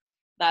method.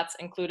 That's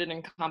included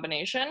in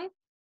combination.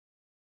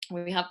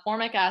 We have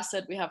formic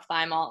acid, we have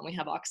thymol, and we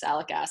have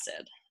oxalic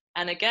acid.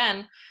 And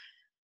again,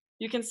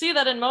 you can see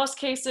that in most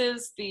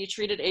cases, the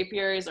treated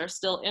apiaries are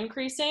still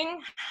increasing,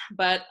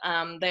 but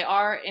they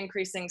are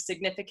increasing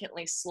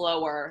significantly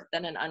slower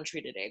than in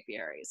untreated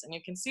apiaries. And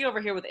you can see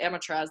over here with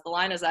amitraz, the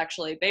line is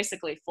actually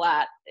basically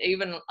flat,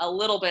 even a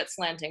little bit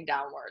slanting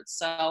downwards.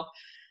 So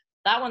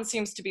that one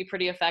seems to be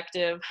pretty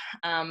effective,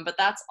 but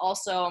that's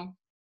also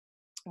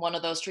one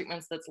of those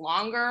treatments that's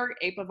longer.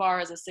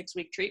 Apivar is a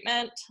 6-week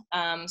treatment.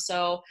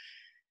 So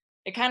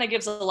it kind of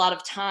gives a lot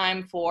of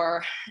time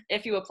for,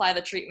 if you apply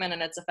the treatment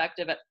and it's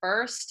effective at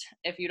first,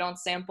 if you don't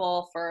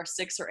sample for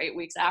 6 or 8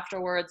 weeks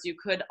afterwards, you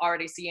could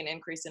already see an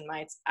increase in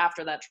mites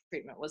after that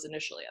treatment was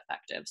initially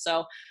effective.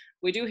 So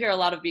we do hear a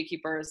lot of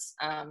beekeepers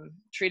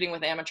treating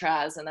with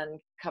amitraz and then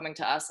coming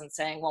to us and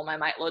saying, well, my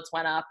mite loads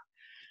went up.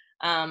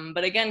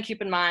 But again,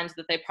 keep in mind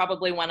that they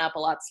probably went up a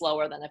lot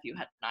slower than if you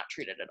had not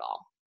treated at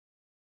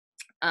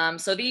all.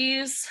 So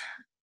these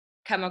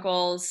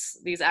chemicals,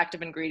 these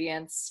active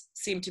ingredients,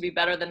 seem to be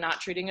better than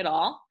not treating at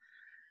all.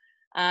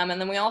 And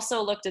then we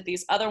also looked at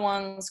these other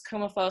ones,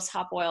 coumaphos,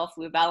 hop oil,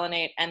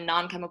 fluvalinate, and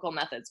non-chemical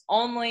methods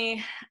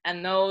only.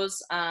 And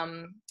those,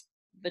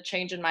 the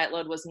change in mite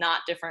load was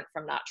not different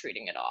from not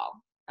treating at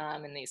all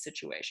in these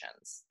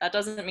situations. That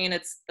doesn't mean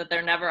that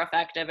they're never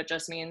effective. It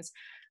just means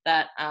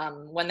that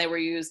when they were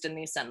used in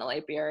these Sentinel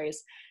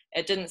apiaries,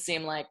 it didn't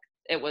seem like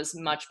it was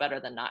much better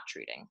than not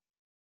treating.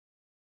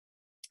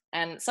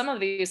 And some of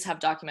these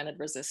have documented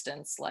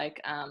resistance, like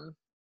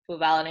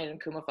fluvalinate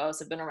and coumaphos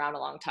have been around a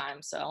long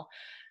time. So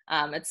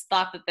it's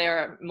thought that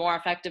they're more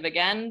effective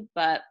again,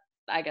 but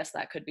I guess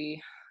that could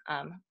be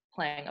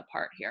playing a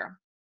part here.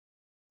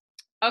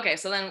 Okay,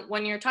 so then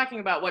when you're talking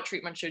about what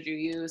treatment should you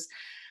use,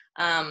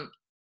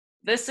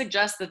 this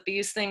suggests that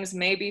these things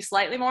may be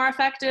slightly more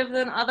effective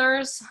than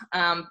others,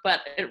 but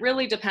it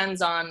really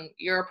depends on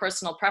your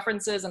personal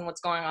preferences and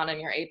what's going on in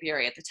your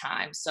apiary at the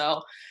time.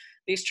 So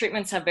these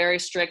treatments have very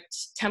strict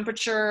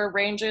temperature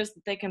ranges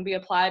that they can be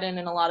applied in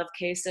a lot of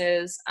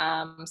cases.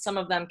 Some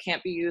of them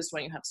can't be used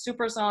when you have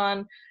supers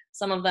on.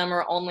 Some of them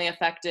are only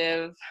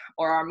effective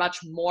or are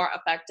much more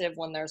effective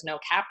when there's no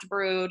capped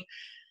brood.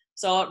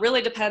 So it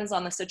really depends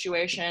on the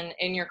situation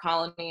in your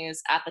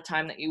colonies at the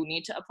time that you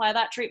need to apply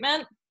that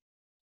treatment.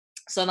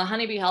 So the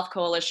Honeybee Health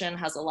Coalition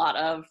has a lot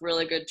of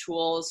really good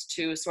tools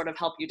to sort of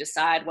help you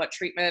decide what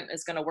treatment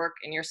is going to work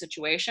in your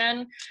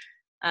situation.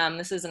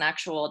 This is an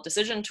actual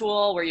decision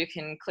tool where you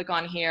can click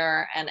on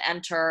here and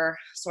enter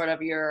sort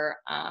of your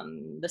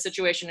the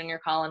situation in your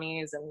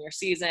colonies and your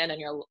season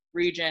and your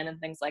region and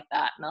things like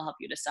that, and they'll help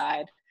you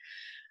decide.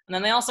 And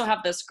then they also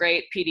have this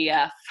great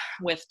PDF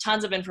with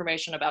tons of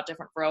information about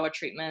different varroa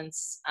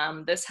treatments.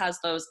 This has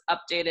those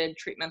updated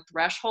treatment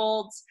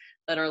thresholds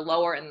that are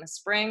lower in the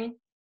spring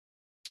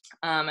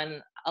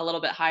and a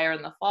little bit higher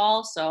in the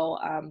fall. So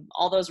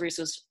all those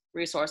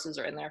resources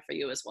are in there for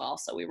you as well.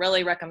 So we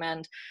really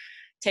recommend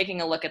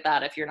taking a look at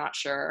that if you're not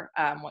sure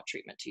what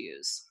treatment to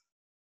use.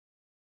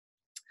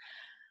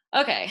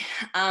 Okay,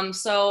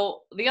 so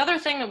the other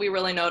thing that we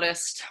really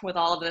noticed with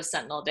all of this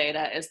Sentinel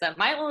data is that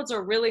mite loads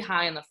are really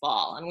high in the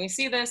fall. And we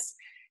see this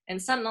in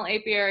Sentinel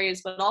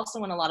apiaries, but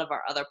also in a lot of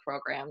our other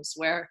programs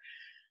where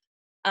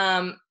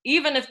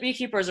even if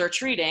beekeepers are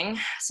treating,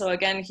 so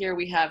again, here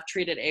we have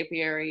treated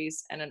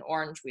apiaries, and in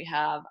orange we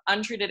have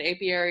untreated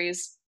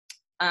apiaries.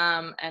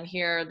 And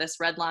here, this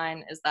red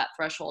line is that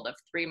threshold of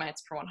 3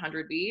 mites per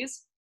 100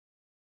 bees.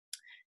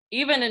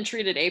 Even in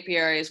treated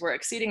apiaries, we're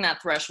exceeding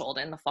that threshold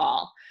in the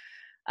fall.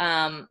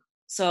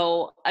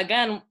 So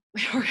again,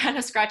 we're kind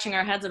of scratching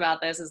our heads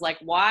about this, is like,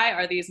 why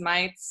are these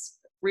mites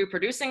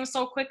reproducing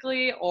so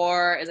quickly,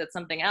 or is it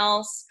something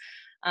else?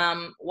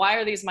 Why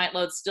are these mite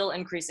loads still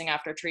increasing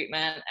after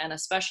treatment, and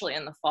especially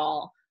in the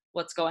fall?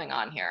 What's going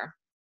on here?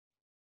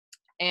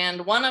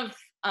 And one of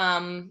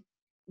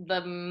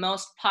the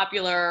most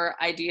popular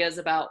ideas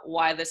about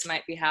why this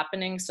might be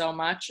happening so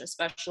much,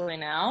 especially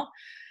now,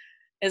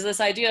 is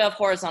this idea of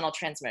horizontal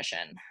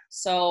transmission.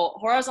 So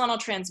horizontal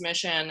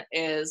transmission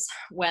is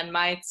when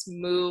mites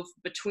move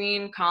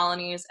between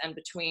colonies and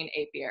between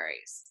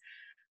apiaries.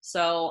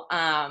 So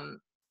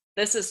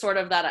this is sort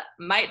of that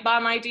mite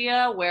bomb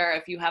idea, where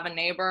if you have a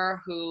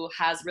neighbor who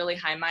has really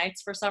high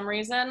mites for some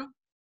reason,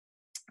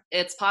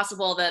 it's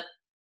possible that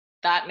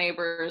that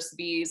neighbor's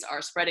bees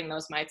are spreading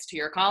those mites to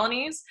your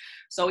colonies.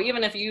 So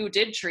even if you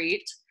did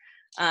treat,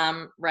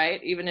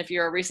 right, even if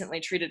you're a recently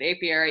treated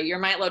apiary, your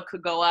mite load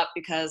could go up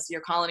because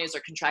your colonies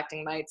are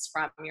contracting mites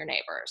from your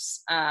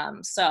neighbors.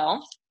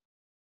 So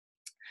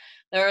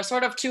there are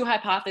sort of two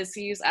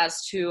hypotheses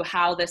as to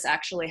how this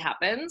actually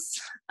happens,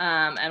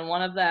 and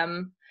one of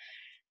them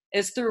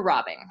is through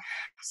robbing.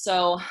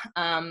 So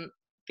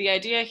the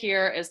idea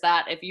here is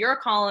that if your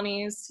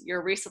colonies,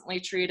 your recently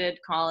treated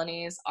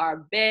colonies,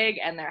 are big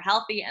and they're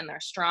healthy and they're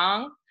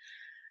strong,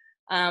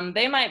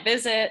 they might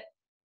visit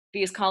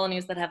these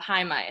colonies that have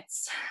high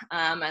mites.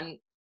 And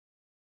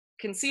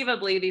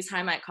conceivably, these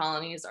high mite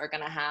colonies are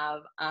going to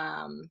have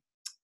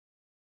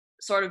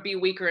sort of be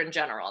weaker in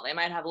general. They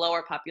might have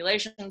lower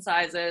population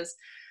sizes.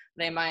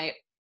 They might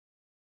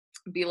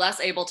be less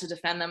able to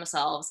defend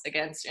themselves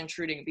against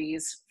intruding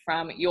bees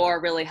from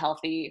your really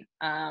healthy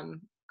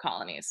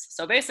colonies.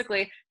 So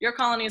basically, your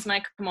colonies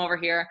might come over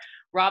here,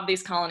 rob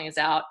these colonies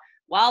out.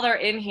 While they're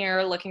in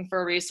here looking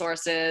for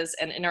resources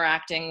and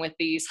interacting with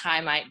these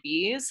high mite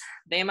bees,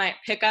 they might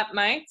pick up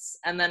mites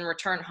and then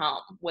return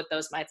home with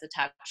those mites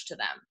attached to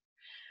them.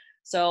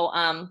 So,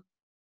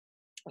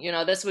 you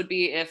know, this would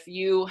be if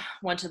you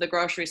went to the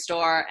grocery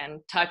store and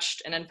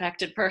touched an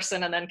infected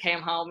person and then came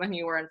home and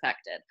you were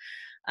infected.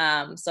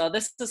 So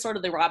this is sort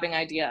of the robbing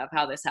idea of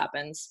how this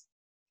happens.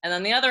 And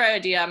then the other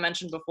idea I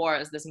mentioned before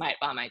is this mite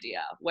bomb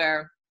idea,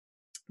 where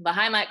the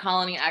high mite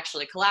colony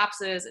actually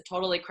collapses, it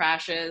totally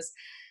crashes,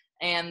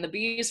 and the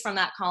bees from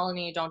that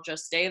colony don't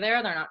just stay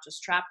there, they're not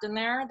just trapped in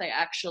there, they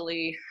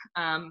actually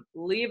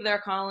leave their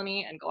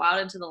colony and go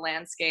out into the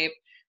landscape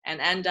and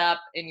end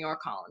up in your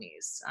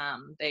colonies.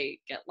 They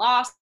get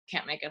lost,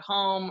 can't make it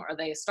home, or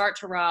they start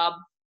to rob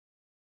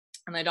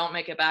and they don't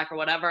make it back or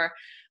whatever.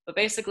 But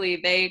basically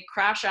they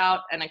crash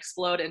out and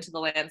explode into the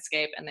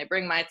landscape, and they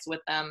bring mites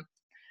with them,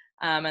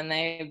 and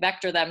they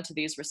vector them to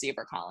these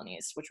receiver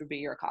colonies, which would be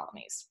your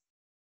colonies.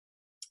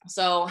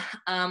 So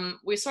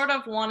we sort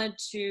of wanted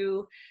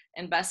to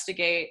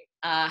investigate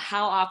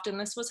how often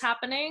this was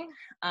happening,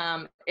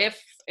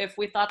 if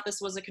we thought this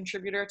was a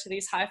contributor to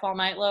these high fall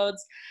mite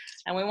loads,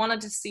 and we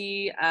wanted to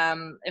see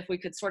if we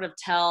could sort of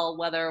tell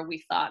whether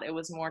we thought it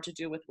was more to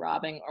do with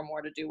robbing or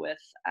more to do with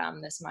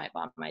this mite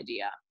bomb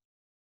idea.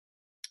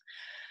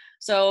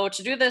 So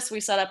to do this, we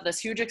set up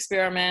this huge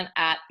experiment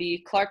at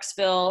the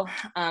Clarksville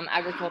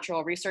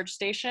Agricultural Research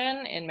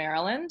Station in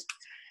Maryland.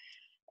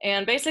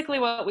 And basically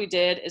what we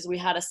did is we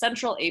had a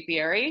central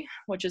apiary,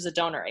 which is a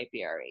donor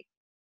apiary.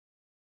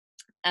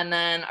 And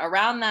then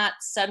around that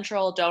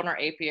central donor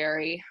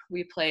apiary,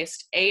 we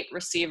placed 8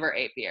 receiver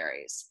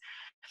apiaries,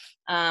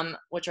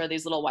 which are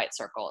these little white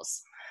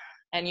circles.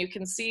 And you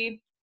can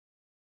see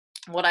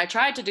what I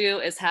tried to do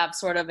is have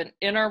sort of an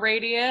inner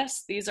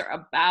radius. These are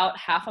about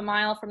half a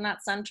mile from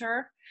that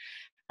center,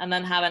 and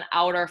then have an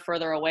outer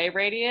further away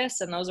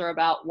radius, and those are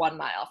about 1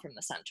 mile from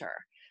the center.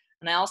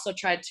 And I also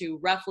tried to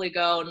roughly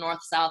go north,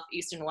 south,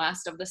 east, and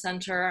west of the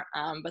center,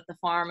 but the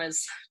farm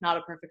is not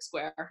a perfect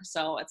square,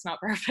 so it's not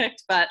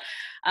perfect, but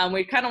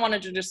we kind of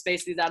wanted to just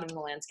space these out in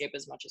the landscape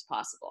as much as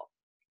possible.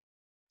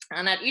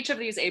 And at each of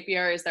these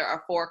apiaries, there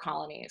are 4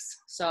 colonies.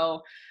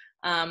 So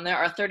there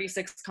are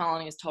 36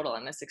 colonies total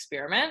in this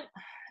experiment.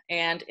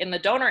 And in the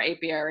donor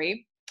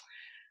apiary,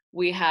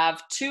 we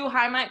have 2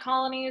 high mite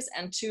colonies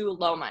and 2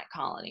 low mite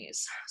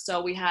colonies.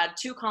 So we had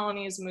 2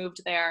 colonies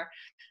moved there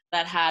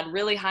that had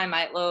really high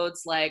mite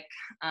loads, like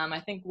I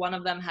think one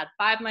of them had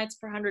 5 mites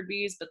per 100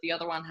 bees, but the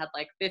other one had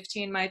like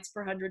 15 mites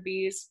per 100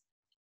 bees.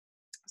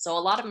 So a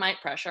lot of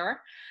mite pressure.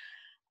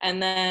 And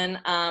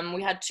then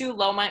we had 2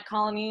 low mite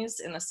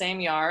colonies in the same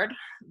yard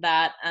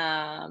that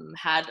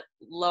had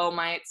low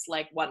mites,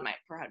 like 1 mite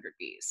per 100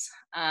 bees.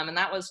 And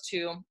that was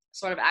to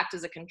sort of act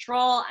as a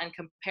control and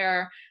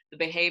compare the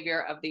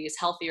behavior of these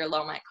healthier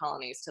low mite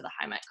colonies to the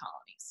high mite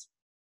colonies.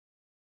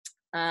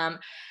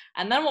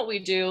 And then what we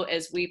do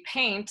is we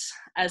paint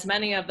as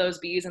many of those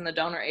bees in the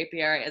donor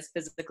apiary as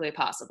physically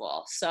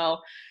possible. So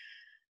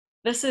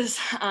this is,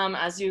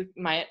 as you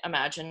might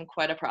imagine,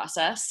 quite a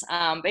process.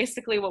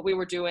 Basically what we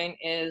were doing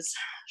is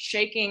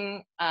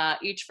shaking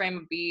each frame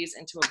of bees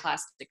into a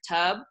plastic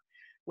tub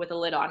with a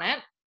lid on it.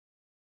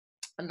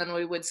 And then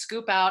we would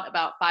scoop out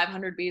about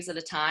 500 bees at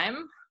a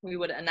time. We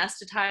would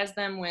anesthetize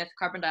them with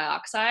carbon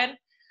dioxide,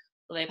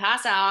 so they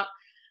pass out,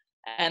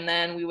 and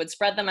then we would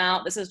spread them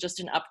out. This is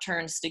just an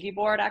upturned sticky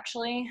board,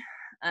 actually.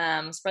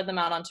 Spread them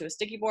out onto a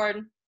sticky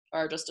board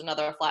or just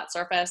another flat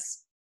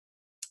surface.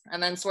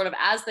 And then sort of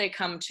as they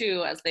come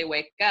to, as they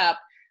wake up,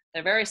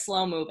 they're very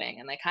slow moving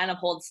and they kind of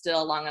hold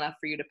still long enough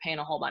for you to paint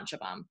a whole bunch of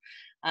them.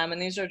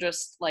 And these are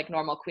just like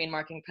normal queen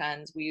marking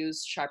pens. We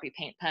use Sharpie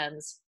paint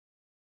pens.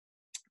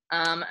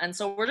 And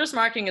so we're just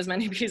marking as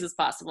many bees as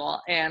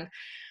possible. And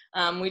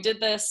we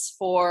did this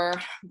for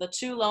the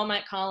 2 low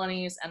mite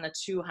colonies and the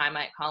 2 high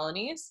mite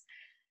colonies.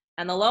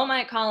 And the low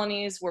mite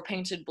colonies were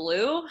painted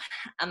blue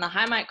and the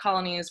high mite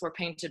colonies were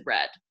painted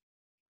red.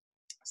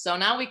 So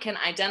now we can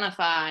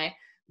identify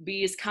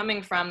bees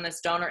coming from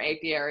this donor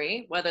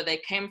apiary, whether they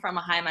came from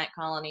a high mite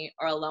colony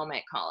or a low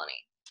mite colony.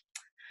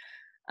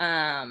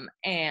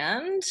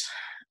 And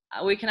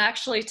we can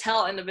actually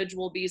tell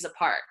individual bees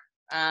apart.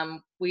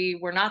 We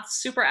were not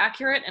super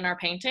accurate in our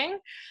painting.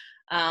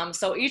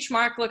 So each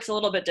mark looks a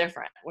little bit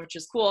different, which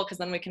is cool because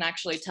then we can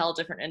actually tell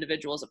different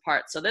individuals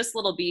apart. So this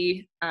little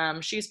bee,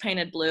 she's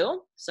painted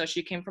blue. So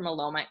she came from a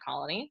low mite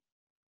colony.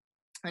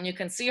 And you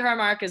can see her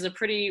mark is a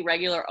pretty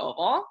regular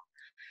oval.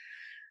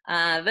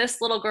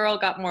 This little girl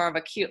got more of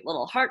a cute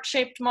little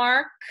heart-shaped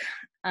mark.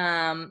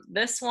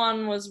 This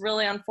one was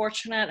really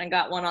unfortunate and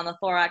got one on the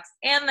thorax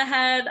and the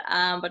head,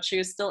 but she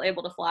was still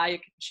able to fly. You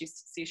can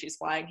see she's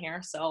flying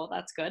here, so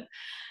that's good.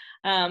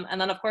 And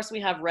then of course we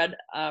have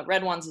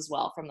red ones as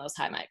well from those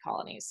high mite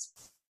colonies.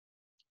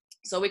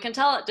 So we can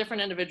tell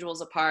different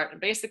individuals apart, and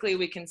basically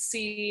we can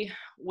see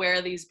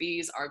where these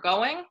bees are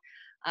going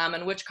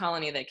and which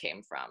colony they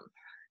came from.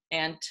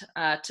 And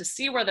to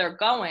see where they're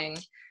going,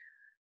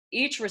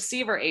 each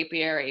receiver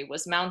apiary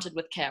was mounted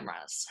with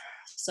cameras.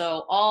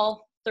 So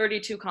all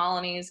 32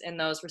 colonies in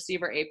those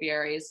receiver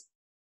apiaries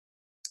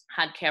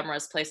had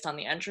cameras placed on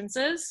the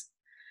entrances.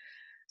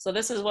 So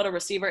this is what a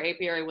receiver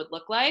apiary would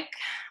look like.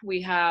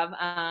 We have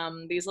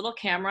these little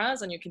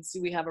cameras, and you can see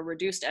we have a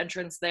reduced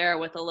entrance there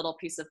with a little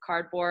piece of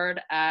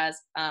cardboard as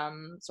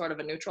sort of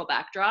a neutral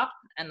backdrop.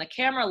 And the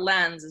camera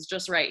lens is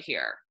just right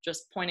here,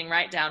 just pointing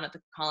right down at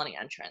the colony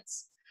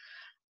entrance.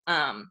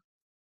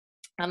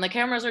 And the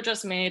cameras are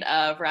just made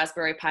of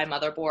Raspberry Pi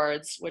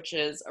motherboards, which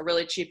is a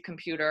really cheap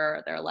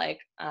computer. They're like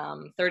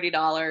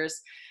 $30.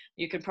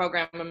 You can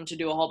program them to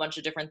do a whole bunch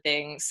of different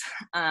things.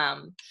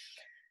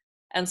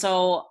 And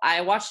so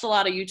I watched a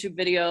lot of YouTube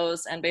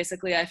videos, and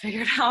basically I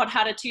figured out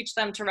how to teach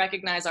them to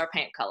recognize our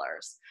paint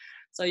colors.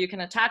 So you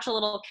can attach a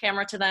little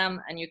camera to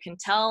them, and you can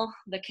tell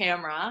the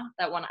camera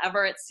that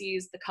whenever it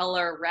sees the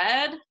color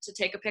red, to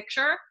take a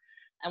picture,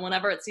 and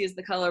whenever it sees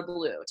the color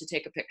blue, to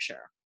take a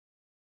picture.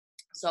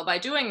 So by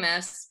doing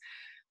this,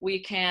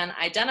 we can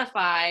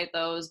identify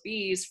those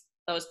bees,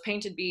 those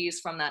painted bees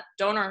from that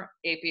donor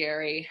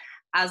apiary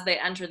as they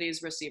enter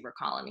these receiver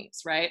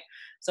colonies, right?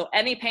 So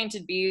any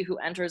painted bee who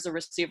enters a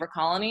receiver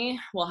colony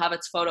will have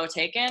its photo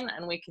taken,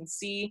 and we can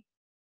see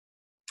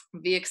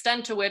the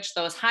extent to which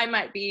those high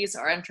mite bees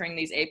are entering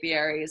these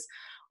apiaries,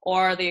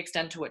 or the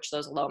extent to which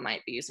those low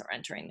mite bees are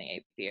entering the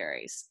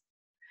apiaries.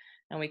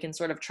 And we can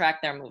sort of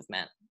track their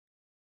movement.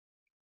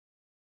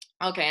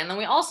 Okay, and then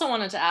we also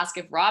wanted to ask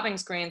if robbing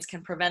screens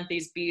can prevent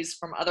these bees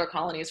from other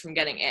colonies from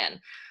getting in.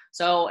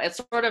 So it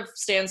sort of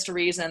stands to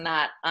reason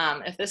that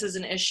if this is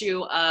an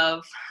issue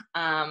of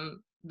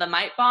the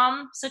mite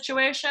bomb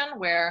situation,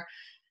 where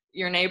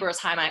your neighbor's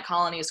high mite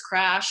colonies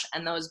crash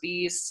and those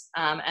bees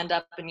end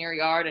up in your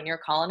yard and your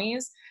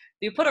colonies,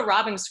 if you put a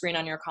robbing screen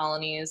on your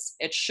colonies,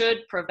 it should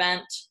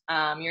prevent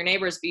your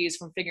neighbor's bees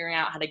from figuring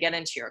out how to get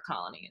into your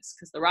colonies,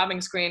 because the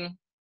robbing screen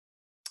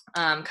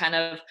kind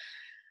of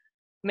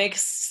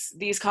makes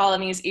these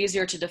colonies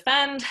easier to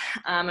defend,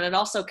 and it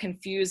also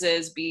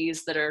confuses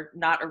bees that are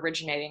not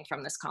originating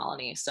from this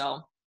colony.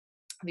 So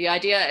the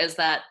idea is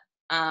that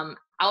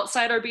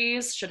outsider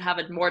bees should have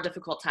a more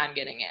difficult time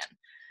getting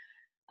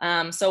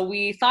in. So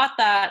we thought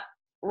that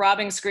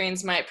robbing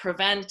screens might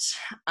prevent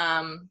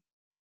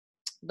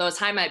those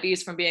high mite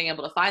bees from being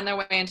able to find their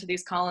way into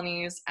these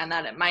colonies, and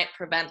that it might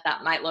prevent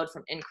that mite load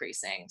from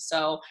increasing.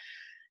 So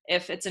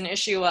if it's an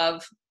issue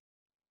of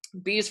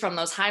bees from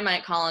those high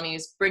mite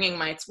colonies bringing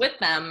mites with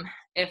them,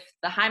 if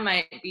the high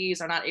mite bees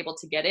are not able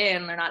to get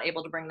in, they're not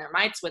able to bring their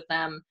mites with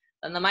them,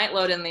 then the mite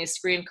load in these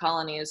screened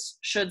colonies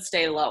should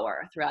stay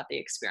lower throughout the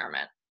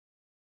experiment.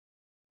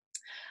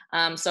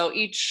 So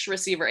each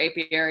receiver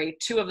apiary,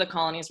 2 of the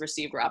colonies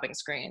received robbing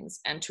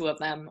screens and 2 of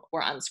them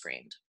were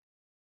unscreened.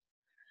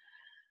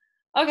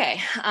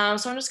 Okay,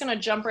 so I'm just gonna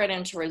jump right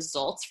into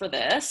results for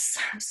this.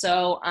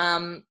 So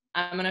I'm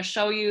gonna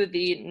show you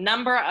the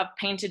number of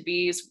painted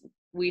bees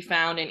we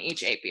found in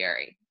each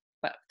apiary,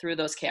 but through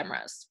those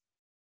cameras.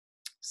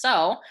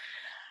 So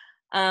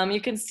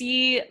you can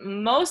see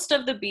most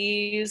of the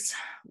bees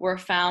were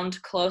found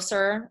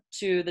closer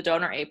to the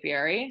donor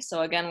apiary.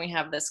 So again, we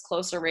have this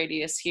closer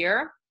radius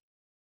here,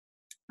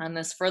 and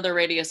this further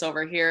radius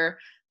over here.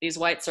 These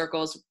white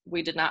circles,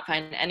 we did not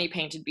find any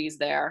painted bees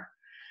there.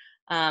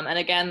 And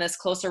again, this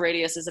closer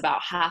radius is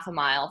about half a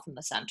mile from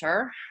the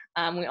center.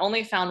 We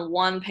only found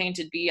 1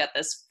 painted bee at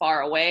this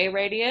far away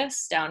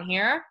radius down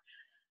here.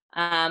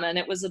 And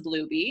it was a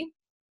blue bee,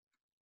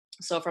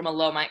 so from a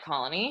low mite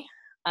colony.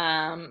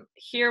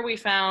 Here we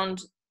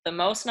found the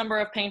most number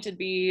of painted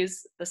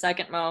bees, the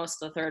second most,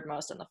 the third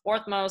most, and the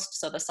fourth most.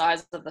 So the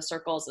size of the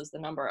circles is the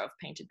number of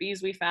painted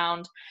bees we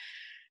found.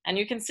 And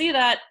you can see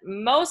that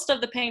most of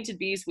the painted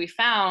bees we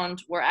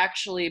found were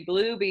actually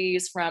blue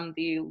bees from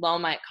the low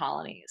mite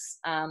colonies.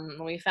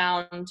 We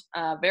found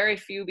very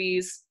few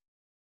bees.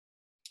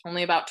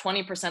 Only about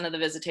 20% of the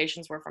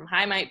visitations were from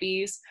high mite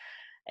bees,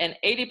 and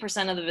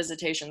 80% of the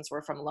visitations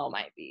were from low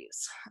mite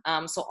bees.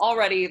 So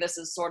already this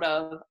is sort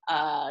of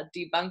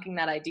debunking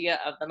that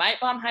idea of the mite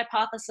bomb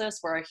hypothesis,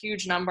 where a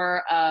huge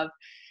number of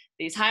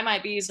these high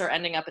mite bees are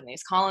ending up in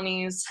these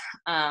colonies,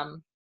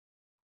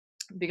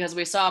 because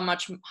we saw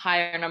much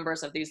higher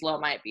numbers of these low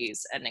mite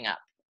bees ending up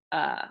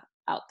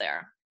out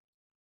there.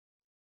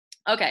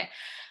 Okay,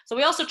 so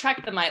we also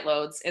tracked the mite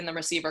loads in the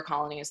receiver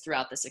colonies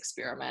throughout this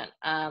experiment,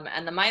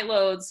 and the mite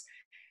loads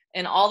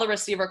in all the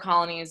receiver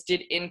colonies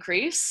did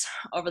increase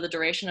over the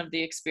duration of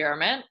the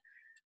experiment,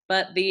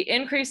 but the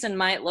increase in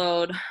mite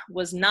load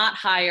was not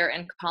higher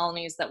in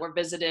colonies that were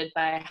visited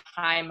by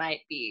high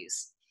mite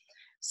bees.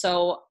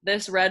 So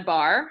this red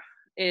bar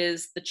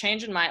is the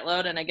change in mite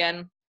load, and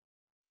again,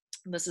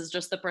 this is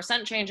just the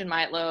percent change in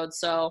mite load.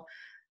 So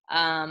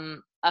a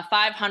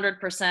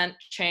 500%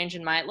 change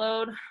in mite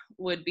load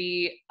would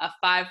be a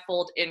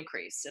 5-fold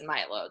increase in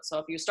mite load. So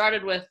if you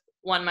started with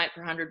 1 mite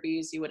per 100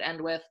 bees, you would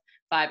end with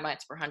 5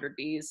 mites per 100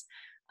 bees.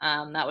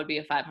 That would be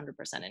a 500%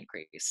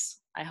 increase.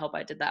 I hope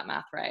I did that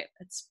math right.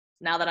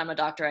 Now that I'm a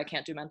doctor, I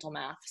can't do mental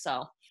math,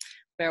 so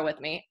bear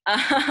with me.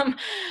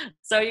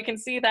 So you can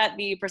see that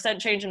the percent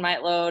change in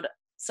mite load.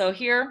 So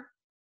here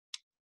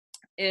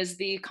is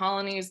the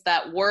colonies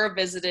that were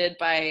visited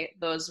by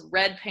those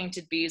red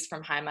painted bees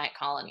from high mite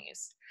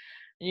colonies.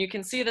 And you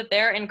can see that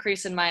their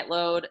increase in mite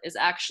load is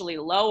actually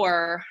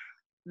lower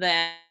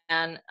than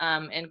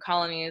in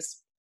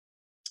colonies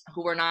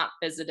who were not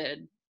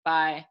visited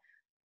by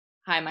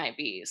high mite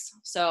bees.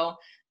 So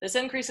this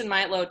increase in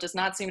mite load does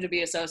not seem to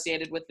be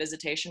associated with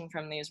visitation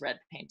from these red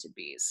painted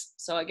bees.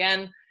 So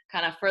again,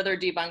 kind of further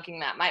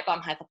debunking that mite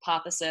bomb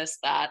hypothesis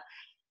that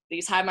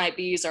these high mite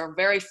bees are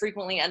very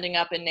frequently ending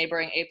up in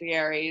neighboring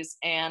apiaries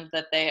and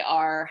that they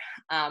are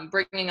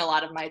bringing a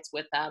lot of mites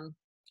with them.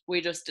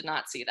 We just did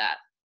not see that.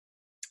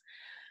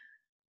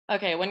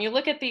 Okay, when you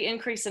look at the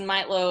increase in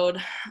mite load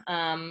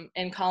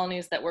in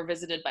colonies that were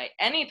visited by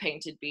any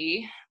painted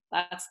bee,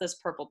 that's this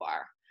purple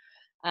bar.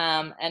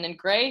 And in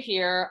gray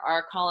here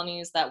are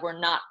colonies that were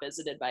not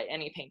visited by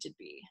any painted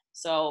bee.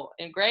 So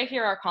in gray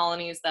here are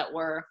colonies that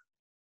were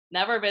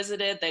never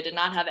visited. They did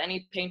not have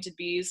any painted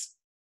bees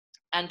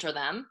enter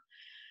them.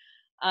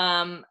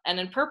 And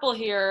in purple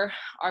here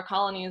are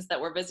colonies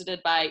that were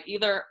visited by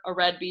either a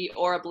red bee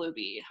or a blue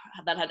bee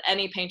that had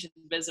any painted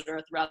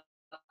visitor throughout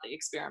the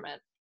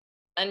experiment.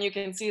 And you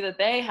can see that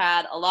they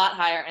had a lot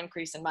higher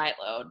increase in mite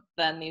load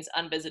than these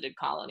unvisited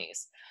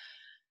colonies.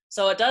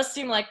 So it does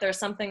seem like there's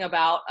something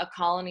about a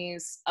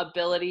colony's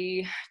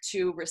ability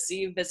to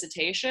receive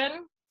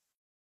visitation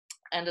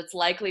and its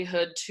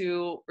likelihood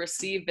to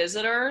receive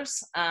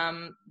visitors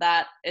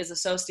that is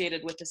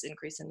associated with this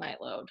increase in mite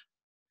load.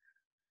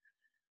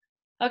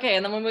 Okay,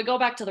 and then when we go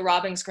back to the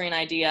robbing screen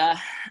idea,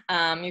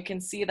 you can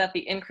see that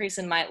the increase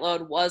in mite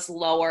load was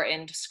lower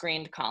in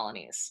screened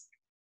colonies.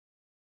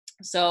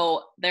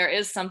 So there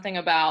is something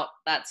about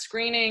that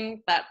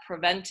screening, that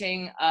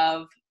preventing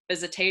of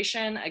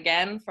visitation,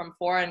 again, from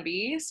foreign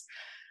bees,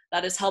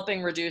 that is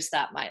helping reduce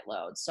that mite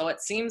load. So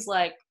it seems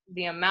like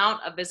the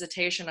amount of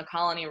visitation a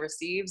colony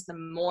receives, the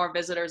more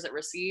visitors it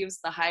receives,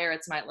 the higher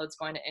its mite load is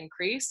going to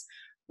increase,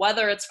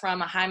 whether it's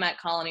from a high mite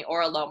colony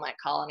or a low mite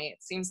colony.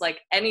 It seems like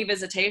any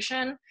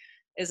visitation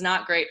is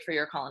not great for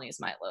your colony's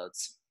mite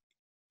loads.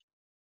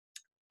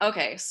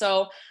 Okay,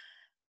 so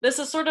this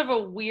is sort of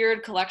a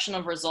weird collection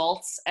of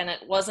results, and it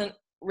wasn't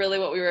really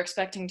what we were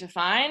expecting to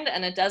find,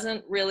 and it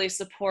doesn't really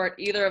support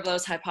either of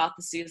those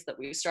hypotheses that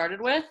we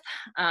started with.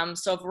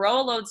 So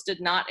varroa loads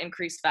did not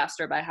increase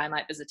faster by high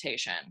mite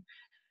visitation,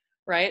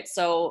 right?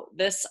 So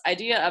this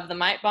idea of the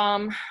mite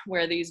bomb,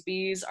 where these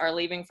bees are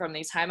leaving from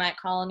these high mite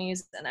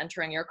colonies and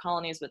entering your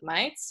colonies with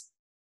mites,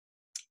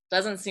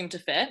 doesn't seem to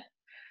fit.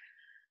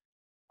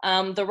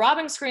 The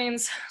robbing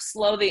screens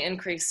slow the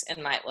increase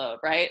in mite load,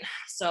 right?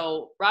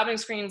 So robbing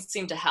screens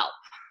seem to help.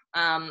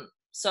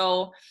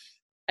 So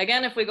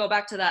again, if we go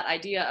back to that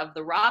idea of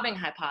the robbing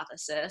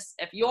hypothesis,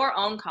 if your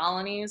own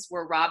colonies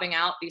were robbing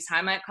out these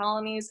high mite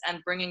colonies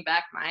and bringing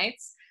back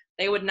mites,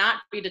 they would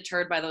not be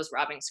deterred by those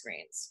robbing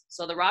screens.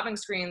 So the robbing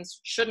screens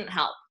shouldn't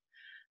help.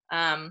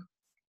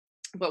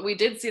 But we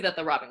did see that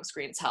the robbing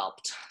screens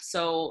helped.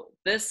 So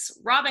this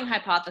robbing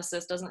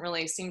hypothesis doesn't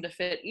really seem to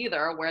fit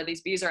either, where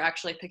these bees are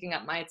actually picking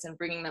up mites and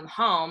bringing them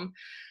home,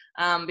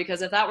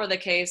 because if that were the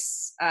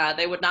case,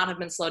 they would not have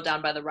been slowed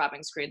down by the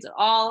robbing screens at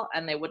all,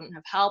 and they wouldn't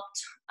have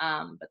helped,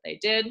 but they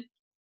did.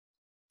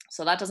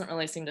 So that doesn't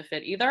really seem to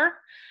fit either.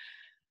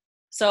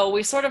 So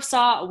we sort of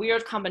saw a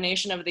weird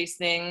combination of these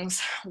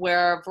things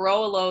where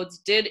varroa loads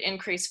did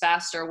increase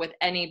faster with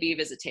any bee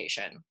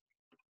visitation.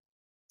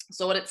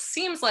 So what it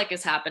seems like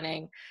is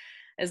happening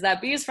is that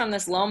bees from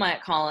this low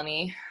mite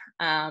colony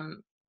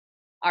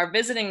are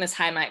visiting this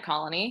high mite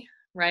colony,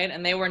 right?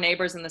 And they were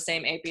neighbors in the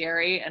same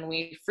apiary, and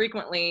we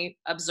frequently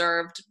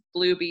observed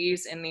blue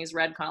bees in these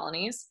red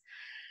colonies.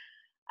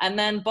 And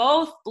then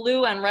both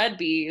blue and red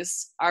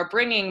bees are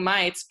bringing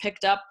mites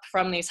picked up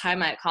from these high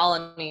mite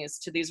colonies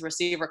to these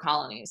receiver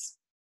colonies.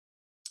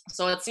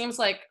 So it seems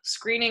like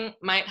screening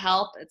might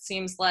help. It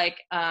seems like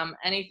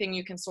anything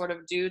you can sort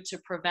of do to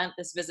prevent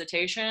this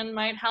visitation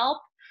might help.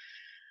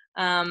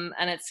 And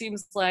it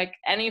seems like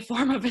any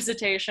form of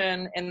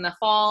visitation in the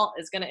fall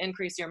is going to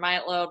increase your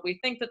mite load. We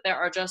think that there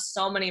are just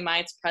so many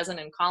mites present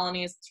in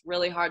colonies. It's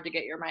really hard to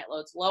get your mite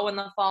loads low in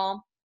the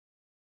fall.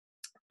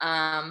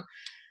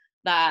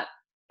 That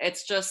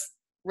it's just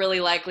really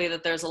likely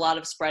that there's a lot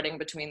of spreading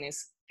between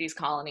these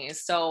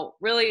colonies. So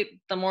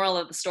really the moral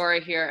of the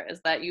story here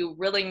is that you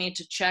really need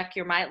to check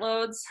your mite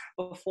loads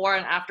before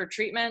and after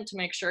treatment to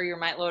make sure your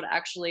mite load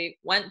actually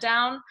went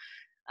down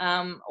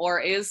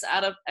or is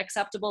at an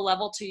acceptable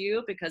level to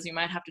you, because you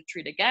might have to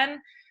treat again.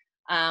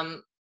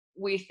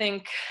 We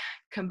think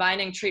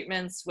combining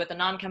treatments with a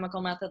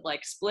non-chemical method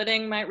like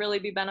splitting might really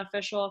be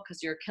beneficial,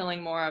 because you're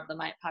killing more of the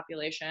mite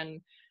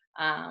population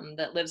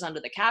that lives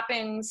under the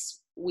cappings.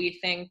 We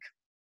think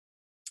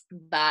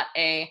that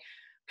a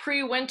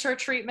pre-winter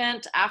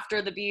treatment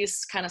after the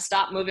bees kind of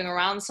stop moving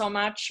around so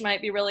much might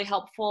be really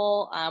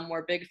helpful.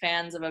 We're big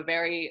fans of a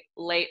very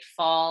late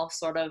fall,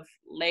 sort of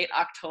late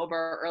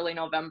October, early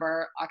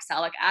November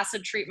oxalic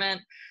acid treatment,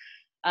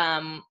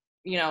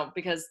 you know,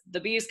 because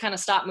the bees kind of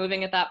stop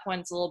moving at that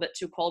point. It's a little bit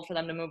too cold for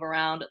them to move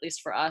around, at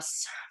least for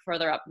us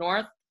further up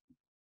north.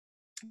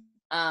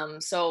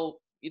 So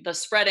the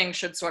spreading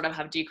should sort of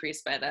have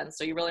decreased by then.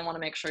 So you really want to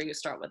make sure you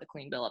start with a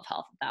clean bill of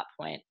health at that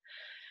point.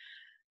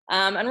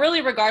 And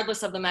really,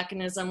 regardless of the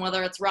mechanism,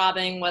 whether it's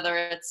robbing, whether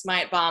it's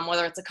mite bomb,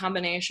 whether it's a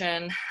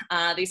combination,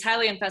 these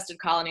highly infested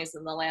colonies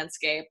in the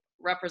landscape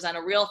represent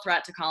a real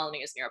threat to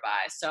colonies nearby.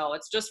 So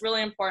it's just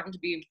really important to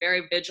be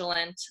very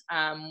vigilant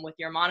with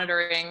your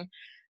monitoring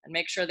and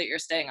make sure that you're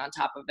staying on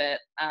top of it,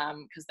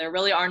 because there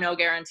really are no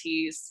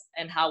guarantees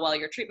in how well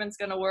your treatment's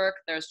going to work.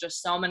 There's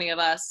just so many of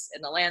us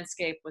in the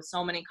landscape with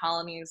so many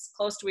colonies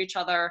close to each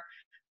other.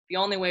 The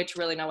only way to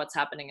really know what's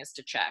happening is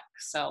to check.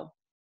 So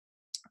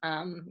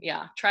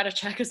yeah, try to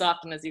check as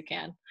often as you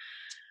can.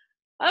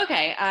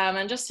 Okay,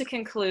 and just to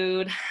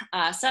conclude,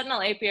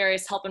 Sentinel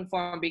apiaries help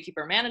inform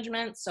beekeeper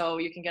management, so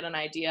you can get an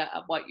idea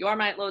of what your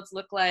mite loads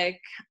look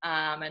like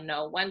and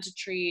know when to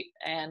treat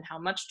and how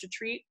much to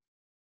treat.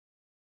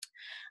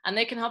 And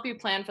they can help you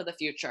plan for the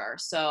future.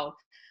 So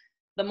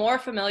the more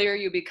familiar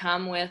you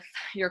become with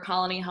your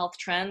colony health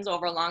trends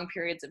over long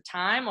periods of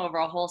time, over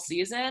a whole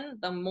season,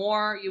 the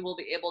more you will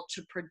be able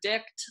to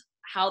predict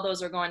how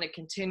those are going to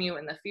continue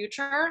in the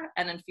future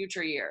and in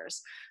future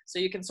years. So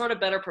you can sort of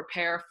better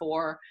prepare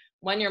for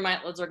when your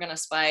mite loads are going to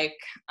spike,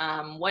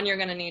 when you're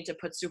going to need to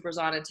put supers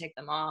on and take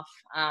them off.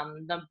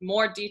 The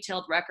more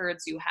detailed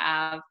records you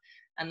have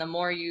and the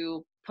more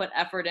you put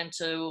effort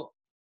into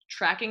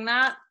tracking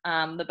that,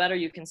 the better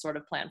you can sort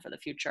of plan for the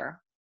future.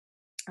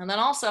 And then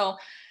also,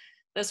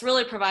 this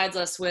really provides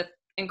us with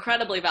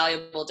incredibly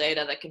valuable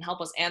data that can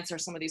help us answer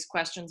some of these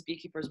questions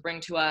beekeepers bring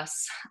to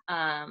us,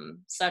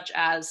 such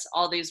as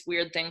all these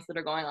weird things that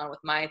are going on with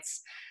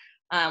mites.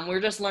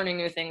 We're just learning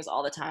new things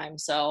all the time.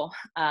 So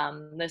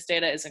this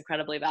data is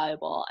incredibly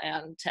valuable.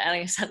 And to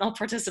any Sentinel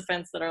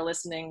participants that are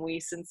listening, we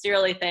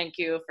sincerely thank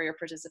you for your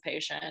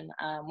participation.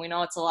 We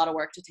know it's a lot of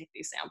work to take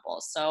these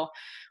samples. So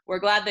we're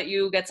glad that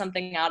you get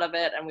something out of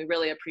it, and we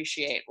really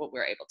appreciate what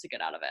we're able to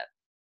get out of it.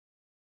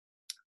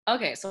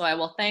 Okay, so I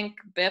will thank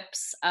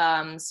BIP's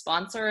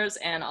sponsors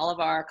and all of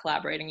our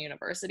collaborating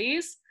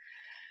universities.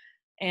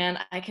 And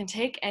I can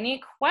take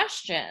any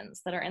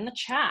questions that are in the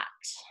chat.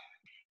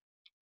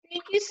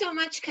 Thank you so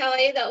much,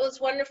 Kelly. That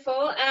was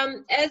wonderful.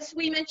 As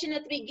we mentioned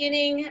at the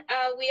beginning,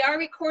 we are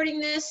recording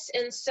this,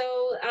 and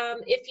so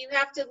if you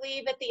have to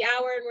leave at the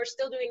hour and we're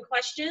still doing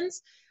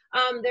questions,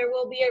 there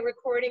will be a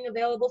recording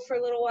available for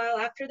a little while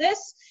after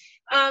this.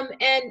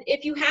 And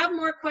if you have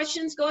more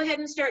questions, go ahead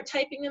and start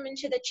typing them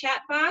into the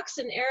chat box,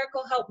 and Eric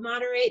will help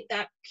moderate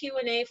that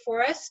Q&A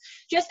for us.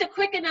 Just a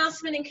quick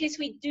announcement in case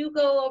we do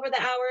go over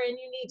the hour and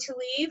you need to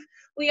leave.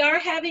 We are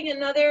having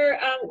another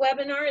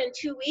webinar in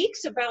 2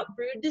 weeks about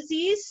brood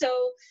disease.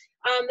 So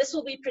this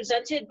will be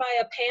presented by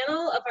a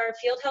panel of our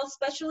field health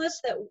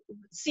specialists that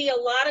see a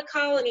lot of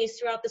colonies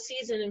throughout the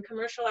season in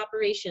commercial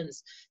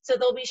operations. So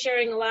they'll be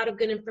sharing a lot of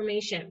good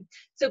information.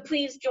 So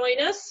please join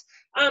us.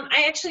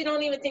 I actually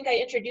don't even think I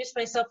introduced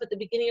myself at the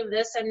beginning of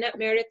this. I'm Net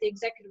Meredith, the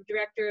Executive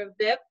Director of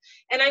BIP.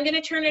 And I'm going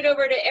to turn it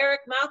over to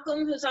Eric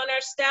Malcolm, who's on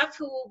our staff,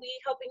 who will be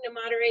helping to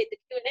moderate the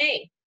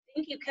Q&A.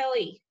 Thank you,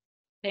 Kelly.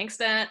 Thanks,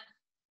 Net.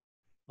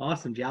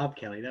 Awesome job,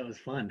 Kelly. That was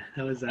fun.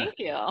 That was Thank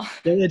you.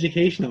 Very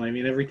educational. I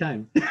mean, every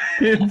time.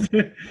 And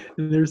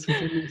there's some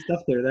new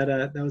stuff there.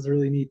 That was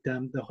really neat.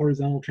 The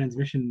horizontal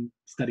transmission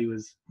study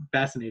was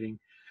fascinating.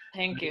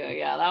 Thank you.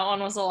 Yeah, that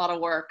one was a lot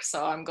of work,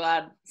 so I'm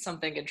glad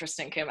something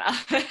interesting came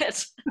out of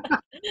it.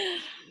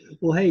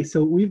 Well, hey,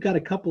 so we've got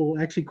a couple,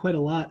 actually quite a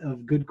lot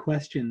of good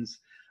questions.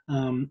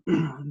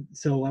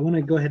 So I want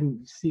to go ahead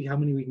and see how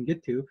many we can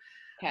get to.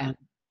 Okay.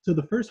 So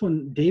the first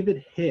one,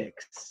 David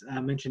Hicks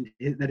mentioned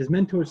that his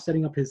mentor is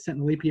setting up his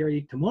Sentinel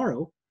Apiary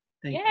tomorrow.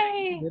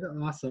 Yay! You.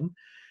 Awesome.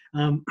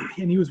 And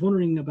he was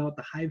wondering about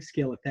the hive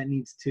scale, if that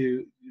needs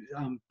to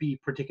be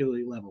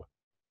particularly level.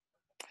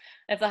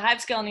 If the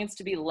hive scale needs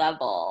to be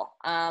level.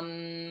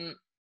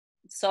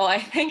 So I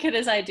think it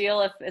is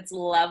ideal if it's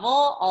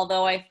level,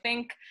 although I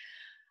think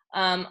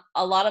a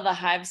lot of the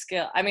hive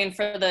scale, I mean,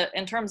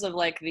 in terms of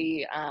like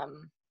the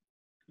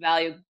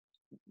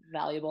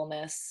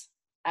valuableness,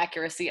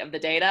 accuracy of the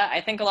data, I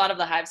think a lot of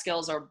the hive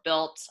scales are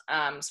built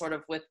sort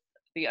of with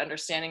the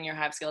understanding your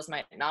hive scales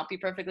might not be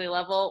perfectly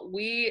level.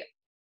 We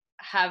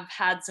have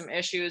had some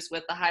issues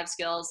with the hive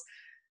scales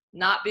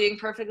not being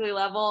perfectly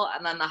level,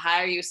 and then the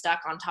higher you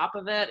stack on top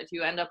of it, if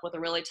you end up with a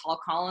really tall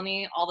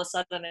colony, all of a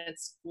sudden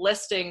it's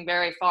listing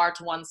very far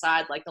to one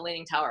side, like the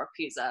Leaning Tower of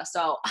Pisa.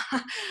 So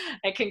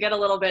it can get a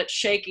little bit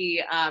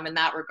shaky in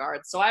that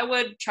regard. So I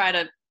would try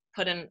to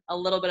put in a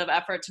little bit of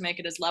effort to make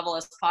it as level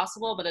as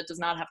possible, but it does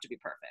not have to be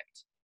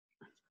perfect.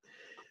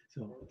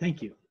 So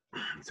thank you.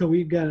 So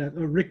we've got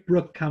Rick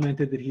Brook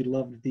commented that he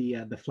loved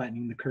the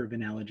flattening the curve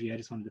analogy. I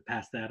just wanted to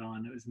pass that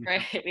on. It was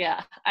great.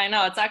 Yeah, I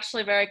know it's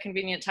actually very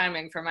convenient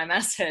timing for my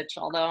message,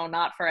 although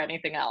not for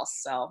anything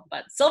else. So,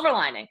 but silver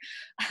lining.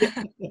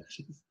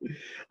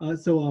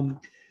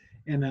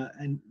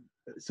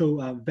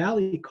 So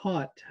Valley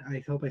Caught,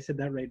 I hope I said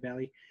that right,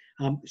 Valley.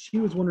 She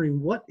was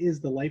wondering, what is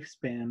the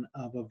lifespan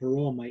of a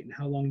varroa mite and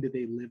how long do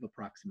they live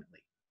approximately?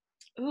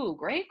 Ooh,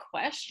 great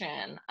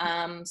question.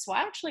 So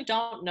I actually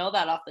don't know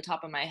that off the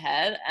top of my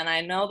head. And I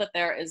know that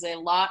there is a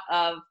lot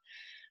of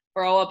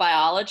varroa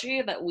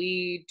biology that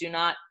we do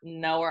not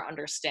know or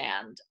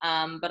understand.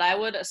 But I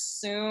would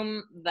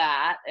assume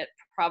that it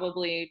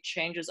probably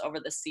changes over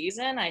the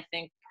season. I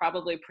think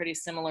probably pretty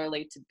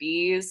similarly to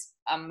bees.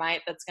 A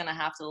mite that's going to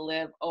have to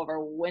live over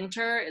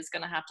winter is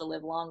going to have to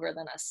live longer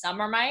than a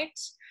summer mite.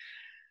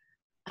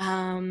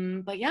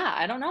 But yeah,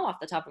 I don't know off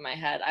the top of my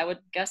head. I would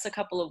guess a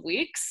couple of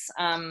weeks.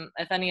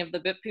 If any of the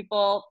BIP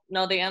people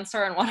know the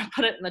answer and want to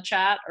put it in the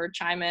chat or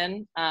chime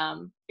in,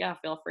 yeah,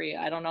 feel free.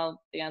 I don't know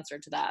the answer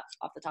to that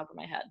off the top of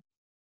my head.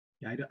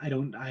 Yeah, I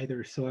don't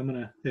either. So I'm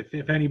gonna,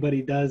 if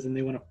anybody does and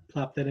they want to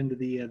plop that into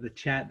the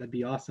chat, that'd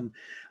be awesome.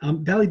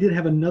 Valley did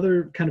have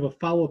another kind of a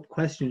follow-up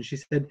question. She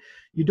said,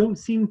 "You don't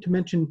seem to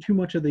mention too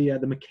much of the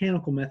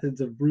mechanical methods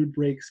of brood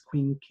breaks,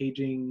 queen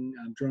caging,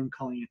 drone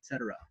culling,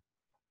 etc."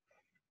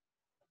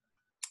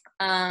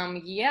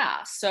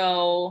 Yeah,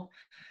 so,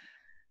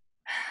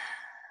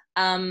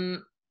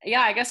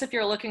 yeah, I guess if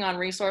you're looking on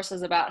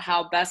resources about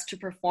how best to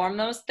perform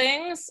those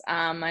things,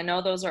 I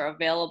know those are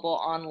available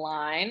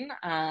online,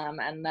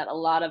 and that a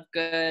lot of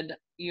good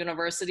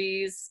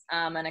universities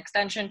and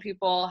extension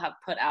people have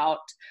put out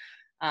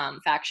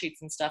fact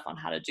sheets and stuff on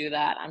how to do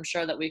that. I'm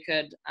sure that we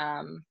could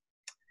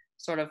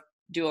sort of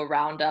do a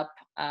roundup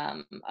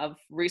of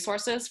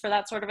resources for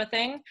that sort of a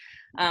thing.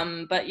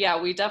 But yeah,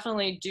 we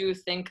definitely do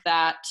think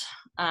that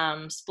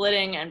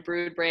splitting and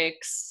brood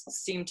breaks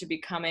seem to be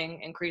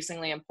becoming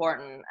increasingly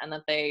important, and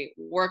that they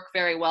work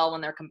very well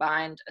when they're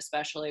combined,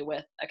 especially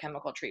with a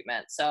chemical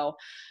treatment. So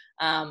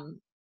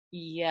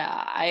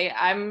yeah,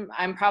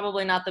 I'm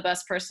probably not the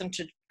best person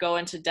to go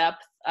into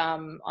depth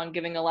on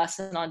giving a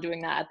lesson on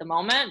doing that at the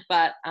moment,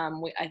 but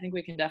I think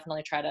we can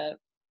definitely try to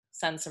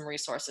send some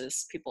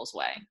resources people's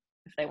way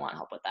if they want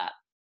help with that.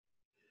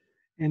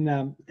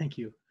 And thank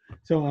you.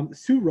 So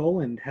Sue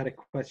Rowland had a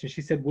question.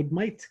 She said, would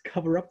mites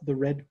cover up the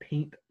red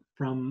paint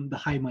from the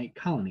high mite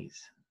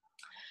colonies?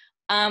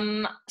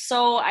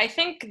 So I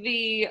think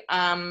the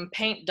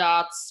paint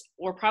dots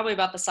were probably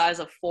about the size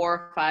of 4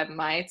 or 5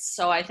 mites.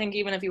 So I think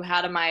even if you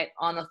had a mite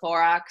on the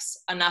thorax,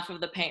 enough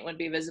of the paint would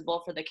be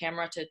visible for the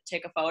camera to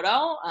take a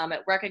photo.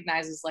 It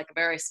recognizes like a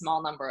very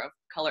small number of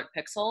colored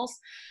pixels.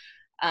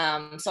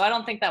 So I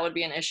don't think that would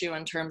be an issue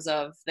in terms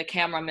of the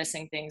camera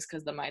missing things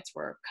because the mites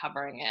were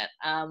covering it.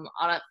 On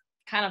a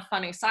kind of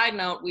funny side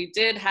note, we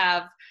did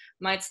have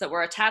mites that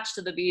were attached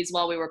to the bees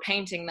while we were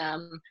painting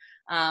them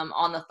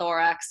on the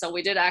thorax. So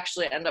we did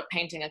actually end up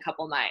painting a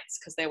couple mites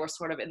because they were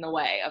sort of in the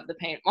way of the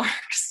paint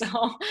marks.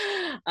 So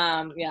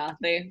yeah,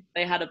 they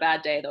had a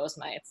bad day, those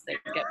mites. They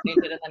get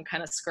painted and then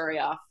kind of scurry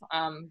off.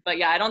 But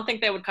yeah, I don't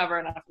think they would cover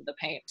enough of the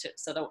paint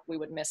so that we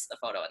would miss the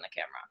photo in the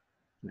camera.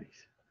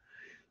 Nice.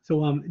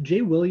 So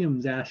Jay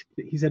Williams asked,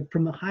 he said,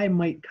 from the high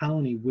mite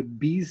colony, would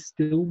bees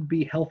still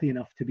be healthy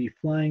enough to be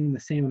flying the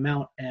same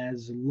amount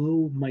as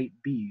low mite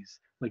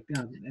bees? Like,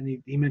 and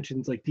he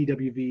mentions like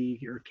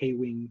DWV or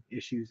K-wing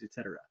issues,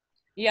 etc.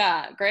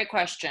 Yeah, great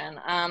question.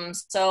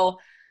 So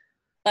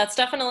that's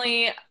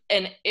definitely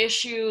an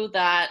issue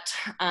that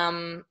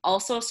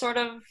also sort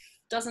of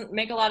doesn't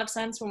make a lot of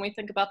sense when we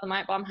think about the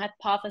mite bomb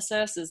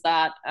hypothesis, is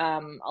that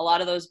a lot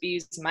of those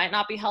bees might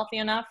not be healthy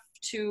enough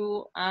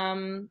to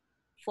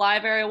fly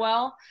very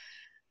well.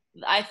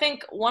 I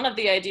think one of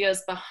the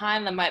ideas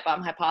behind the mite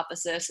bomb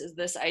hypothesis is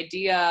this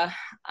idea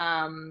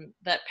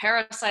that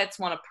parasites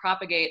want to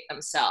propagate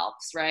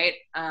themselves, right?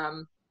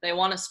 They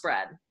want to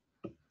spread.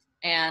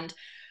 And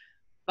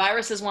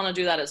viruses want to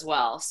do that as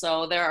well.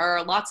 So there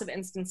are lots of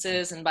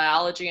instances in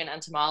biology and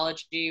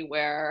entomology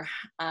where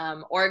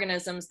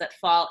organisms that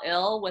fall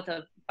ill with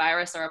a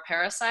virus or a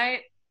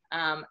parasite,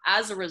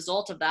 as a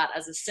result of that,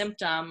 as a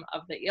symptom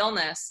of the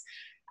illness,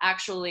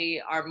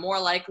 actually are more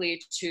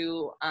likely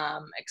to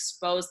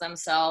expose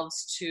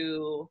themselves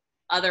to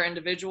other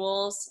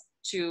individuals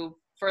to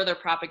further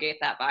propagate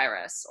that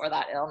virus or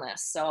that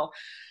illness. So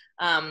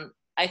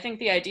I think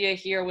the idea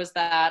here was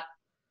that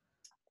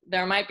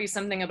there might be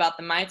something about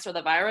the mites or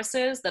the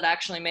viruses that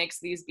actually makes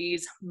these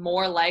bees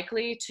more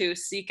likely to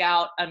seek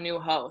out a new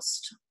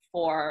host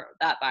for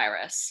that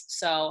virus.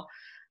 So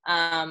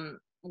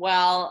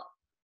while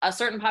a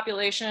certain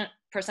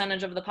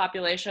percentage of the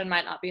population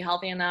might not be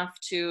healthy enough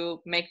to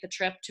make the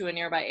trip to a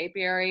nearby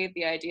apiary,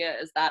 the idea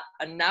is that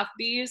enough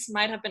bees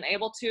might have been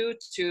able to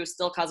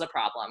still cause a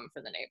problem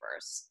for the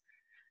neighbors.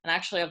 And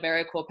actually a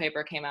very cool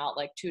paper came out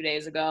like 2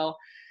 days ago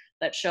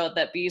that showed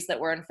that bees that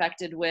were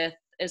infected with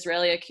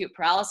Israeli acute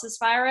paralysis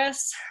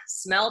virus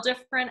smell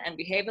different and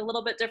behave a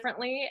little bit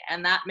differently,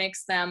 and that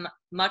makes them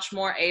much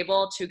more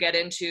able to get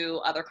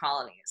into other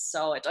colonies.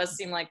 So it does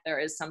seem like there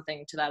is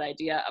something to that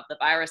idea of the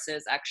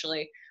viruses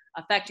actually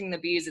affecting the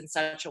bees in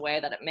such a way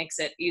that it makes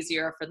it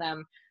easier for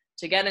them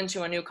to get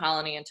into a new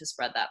colony and to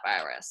spread that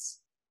virus.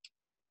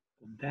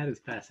 That is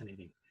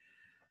fascinating.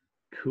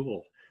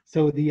 Cool.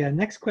 So the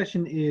next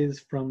question is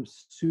from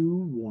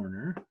Sue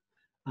Warner.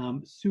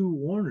 Sue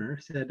Warner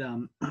said,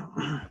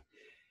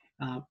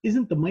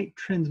 isn't the mite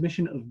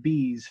transmission of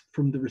bees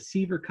from the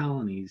receiver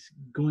colonies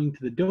going to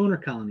the donor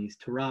colonies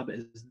to rob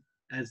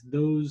as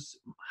those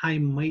high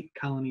mite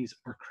colonies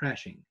are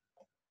crashing?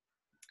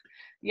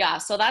 Yeah,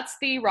 so that's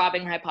the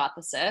robbing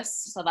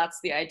hypothesis. So that's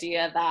the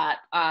idea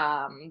that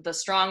the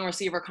strong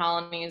receiver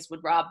colonies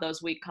would rob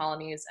those weak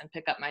colonies and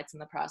pick up mites in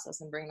the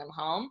process and bring them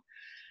home.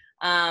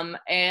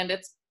 And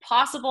it's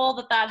possible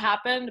that that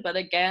happened, but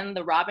again,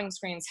 the robbing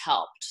screens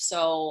helped.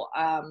 So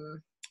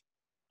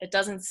it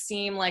doesn't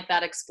seem like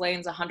that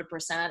explains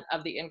 100%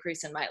 of the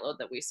increase in mite load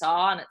that we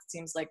saw. And it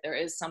seems like there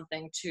is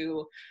something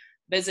to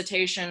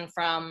visitation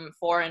from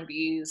foreign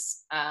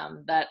bees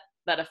that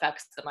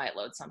affects the mite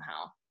load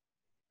somehow.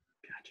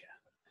 Gotcha.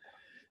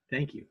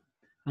 Thank you.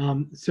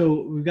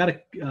 So we've got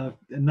a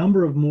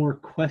number of more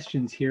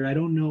questions here. I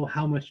don't know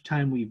how much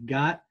time we've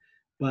got,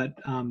 but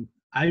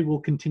I will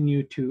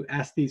continue to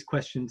ask these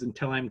questions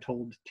until I'm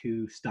told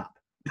to stop.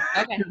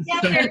 Okay. Yeah,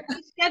 sure.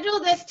 We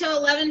scheduled this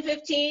till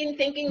 11:15,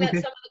 thinking that some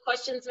of the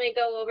questions may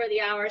go over the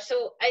hour.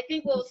 So I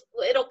think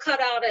it'll cut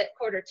out at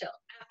 1:45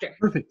 after.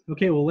 Perfect.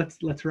 Okay, well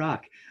let's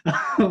rock.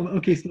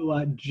 Okay,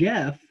 so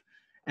Jeff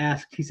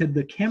asked. He said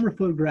the camera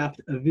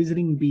photographed a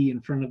visiting bee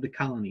in front of the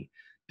colony.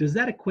 Does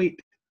that equate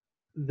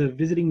the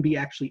visiting bee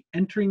actually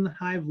entering the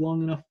hive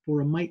long enough for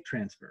a mite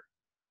transfer?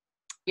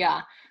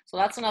 Yeah. So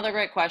that's another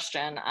great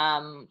question.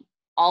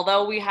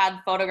 Although we had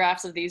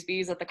photographs of these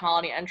bees at the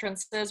colony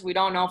entrances, we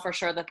don't know for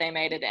sure that they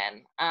made it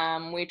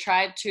in. We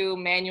tried to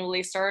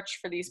manually search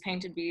for these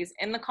painted bees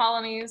in the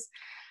colonies,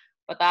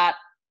 but that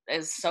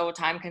is so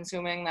time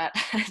consuming that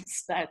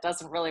that it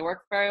doesn't really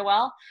work very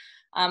well.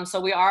 So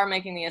we are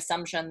making the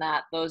assumption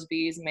that those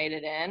bees made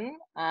it in.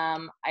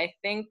 I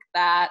think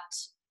that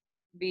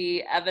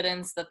the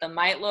evidence that the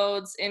mite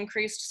loads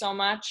increased so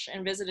much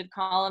in visited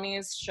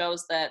colonies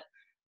shows that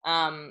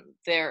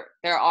there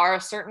are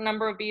a certain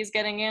number of bees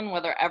getting in.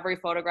 Whether every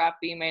photograph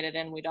bee made it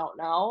in, we don't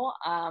know.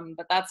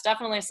 But that's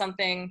definitely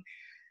something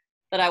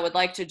that I would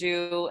like to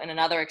do in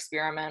another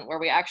experiment where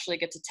we actually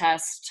get to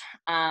test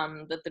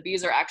that the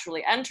bees are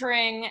actually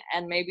entering,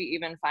 and maybe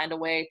even find a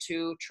way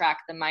to track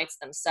the mites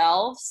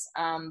themselves,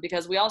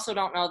 because we also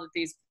don't know that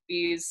these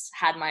bees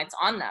had mites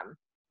on them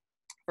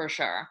for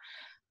sure.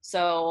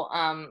 So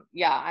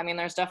yeah, I mean,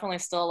 there's definitely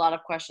still a lot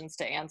of questions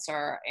to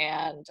answer,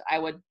 and I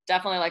would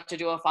definitely like to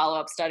do a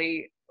follow-up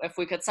study. If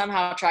we could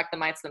somehow track the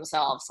mites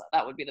themselves,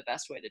 that would be the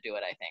best way to do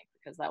it, I think,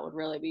 because that would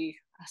really be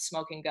a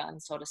smoking gun,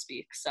 so to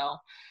speak. So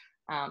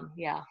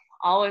yeah,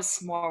 always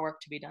more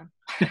work to be done.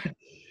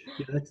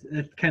 Yeah, that's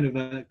kind of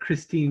a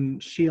Christine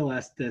Scheel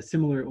asked a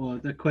similar, well,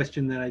 the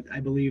question that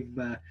I believe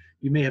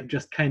you may have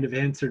just kind of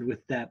answered with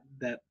that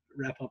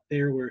wrap up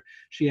there, where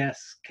she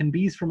asks, can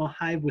bees from a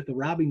hive with a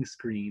robbing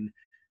screen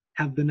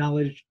have the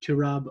knowledge to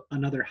rob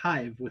another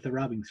hive with a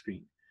robbing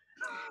screen?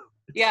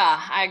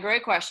 Yeah,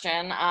 great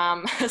question.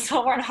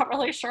 So we're not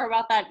really sure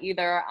about that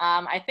either.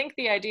 I think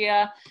the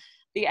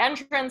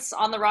entrance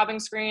on the robbing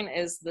screen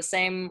is the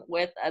same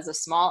width as a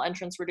small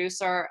entrance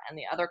reducer, and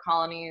the other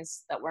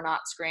colonies that were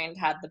not screened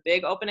had the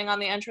big opening on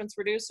the entrance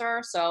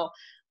reducer. So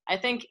I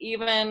think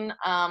even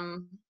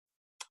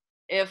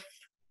if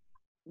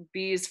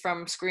bees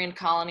from screened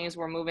colonies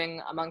were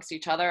moving amongst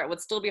each other, it would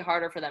still be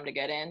harder for them to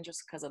get in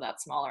just because of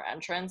that smaller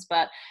entrance.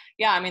 But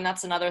yeah, I mean,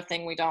 that's another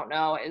thing we don't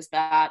know, is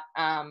that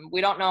we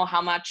don't know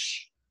how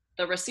much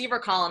the receiver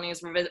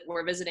colonies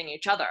were visiting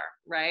each other,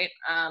 right?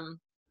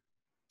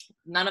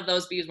 None of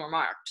those bees were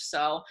marked.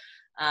 So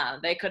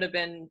there could have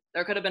been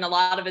a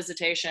lot of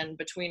visitation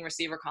between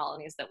receiver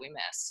colonies that we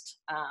missed.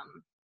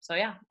 So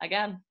yeah,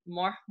 again,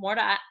 more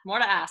to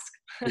ask.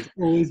 There's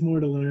always more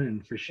to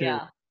learn, for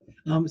sure.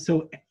 Yeah.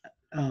 So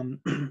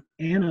Anna,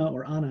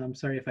 I'm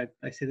sorry if I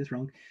say this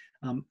wrong,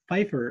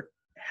 Pfeiffer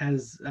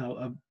has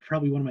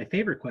probably one of my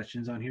favorite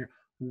questions on here.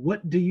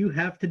 What do you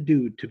have to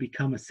do to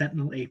become a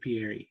Sentinel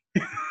Apiary?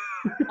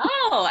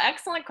 Oh,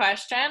 excellent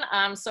question.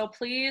 So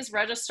please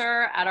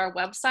register at our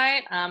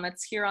website.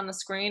 It's here on the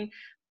screen,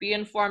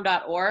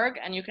 beinformed.org,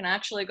 and you can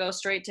actually go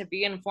straight to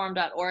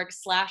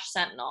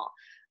beinformed.org/sentinel.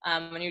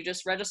 When you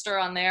just register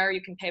on there,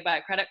 you can pay by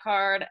a credit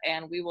card,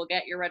 and we will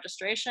get your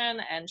registration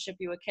and ship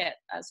you a kit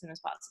as soon as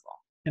possible.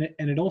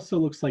 And it also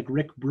looks like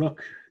Rick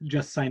Brook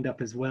just signed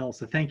up as well.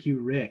 So thank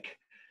you, Rick.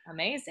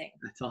 Amazing.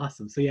 That's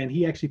awesome. So yeah, and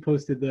he actually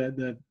posted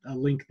the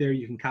link there.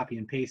 You can copy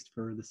and paste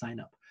for the sign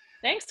up.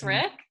 Thanks,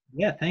 Rick.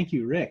 Yeah, thank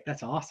you, Rick.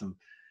 That's awesome.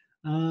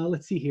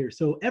 Let's see here.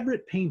 So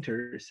Everett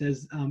Painter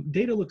says,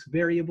 data looks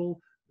variable.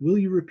 Will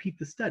you repeat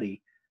the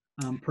study,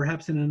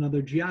 perhaps in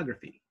another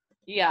geography?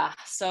 Yeah,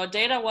 so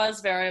data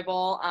was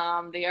variable.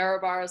 The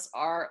error bars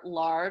are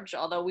large,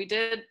 although we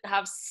did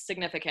have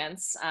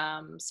significance.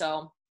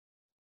 So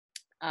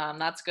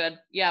that's good.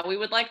 Yeah, we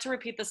would like to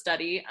repeat the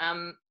study.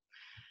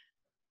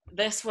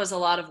 This was a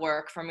lot of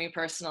work for me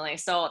personally.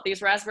 So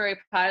these Raspberry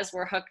Pis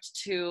were hooked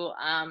to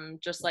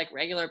just like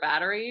regular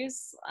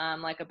batteries,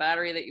 like a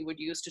battery that you would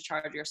use to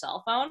charge your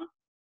cell phone.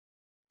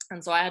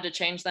 And so I had to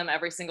change them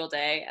every single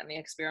day, and the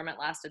experiment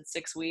lasted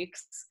 6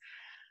 weeks.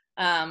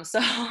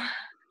 So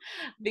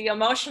the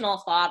emotional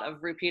thought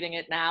of repeating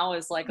it now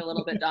is like a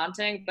little bit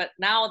daunting, but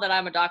now that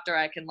I'm a doctor,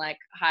 I can like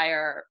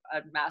hire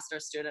a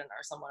master's student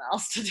or someone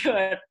else to do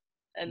it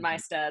in my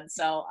stead.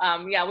 So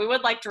yeah, we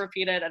would like to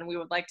repeat it, and we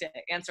would like to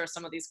answer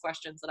some of these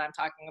questions that I'm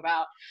talking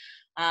about.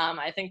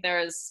 I think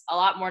there's a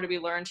lot more to be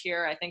learned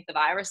here. I think the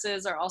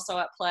viruses are also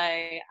at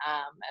play,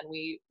 and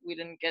we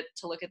didn't get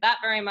to look at that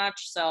very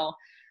much. So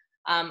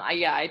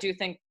yeah, I do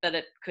think that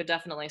it could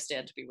definitely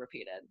stand to be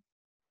repeated.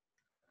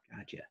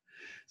 Gotcha.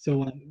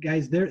 So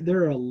guys,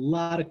 there are a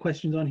lot of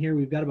questions on here.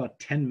 We've got about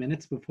 10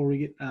 minutes before we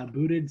get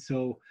booted.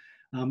 So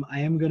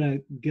I am going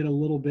to get a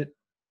little bit,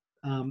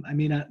 I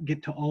may not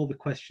get to all the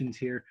questions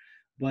here,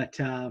 but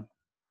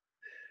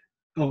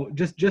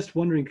just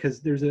wondering,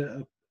 because there's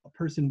a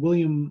person,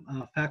 William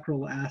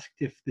Fackrell, asked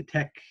if the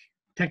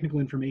technical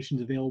information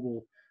is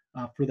available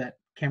for that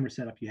camera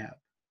setup you have.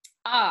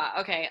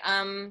 Okay.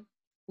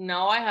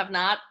 No, I have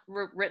not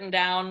written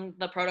down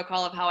the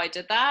protocol of how I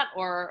did that,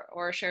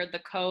 or shared the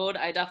code.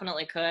 I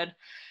definitely could.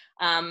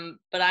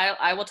 But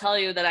I will tell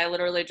you that I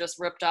literally just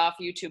ripped off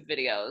YouTube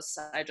videos.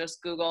 I just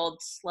Googled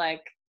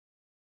like,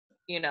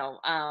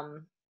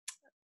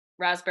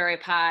 Raspberry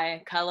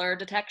Pi color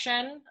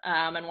detection,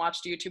 and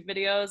watched YouTube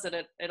videos. And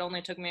it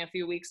only took me a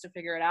few weeks to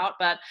figure it out.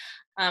 But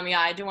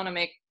yeah, I do want to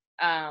make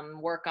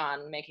work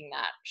on making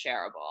that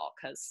shareable,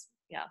 because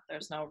yeah,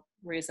 there's no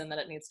reason that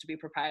it needs to be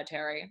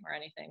proprietary or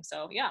anything.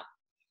 So yeah.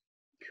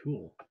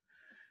 Cool.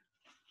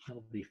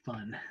 That'll be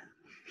fun.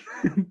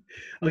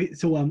 Okay,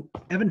 so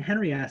Evan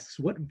Henry asks,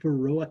 what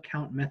Varroa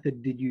count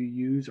method did you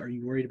use? Are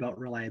you worried about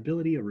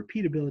reliability or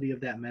repeatability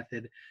of that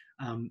method?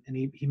 And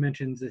he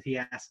mentions that he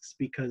asks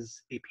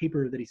because a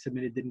paper that he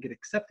submitted didn't get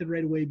accepted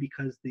right away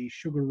because the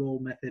sugar roll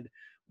method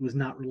was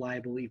not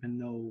reliable, even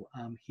though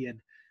he had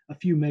a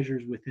few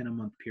measures within a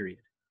month period.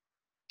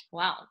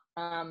 Wow,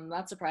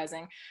 that's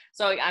surprising.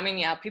 So, I mean,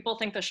 yeah, people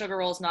think the sugar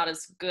roll is not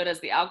as good as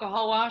the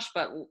alcohol wash,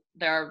 but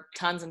there are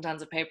tons and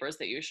tons of papers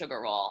that use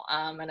sugar roll.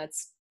 And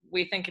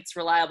we think it's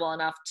reliable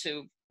enough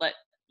to let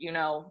you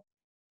know,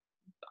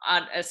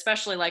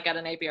 especially like at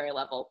an apiary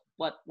level,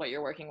 what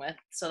you're working with.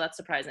 So that's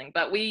surprising.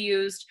 But we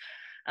used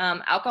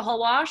alcohol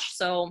wash.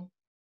 So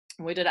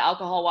we did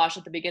alcohol wash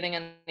at the beginning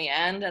and the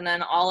end. And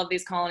then all of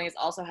these colonies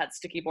also had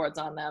sticky boards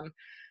on them.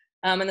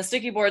 And the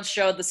sticky boards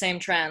showed the same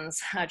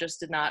trends. I just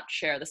did not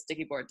share the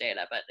sticky board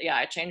data, but yeah,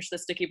 I changed the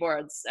sticky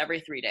boards every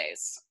 3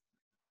 days.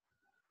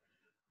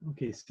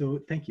 Okay, so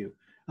thank you.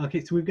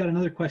 Okay, so we've got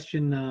another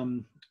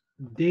question.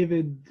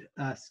 David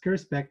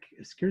Skursbeck,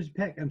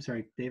 I'm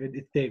sorry, David,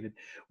 it's David.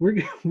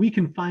 We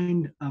can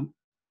find,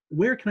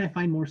 where can I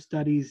find more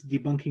studies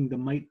debunking the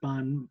mite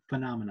bomb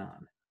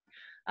phenomenon?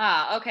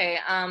 Okay,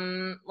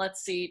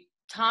 let's see.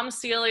 Tom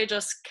Seeley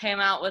just came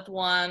out with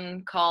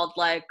one called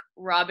like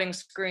robbing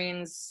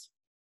screens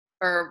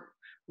or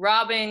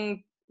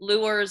robbing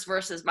lures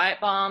versus mite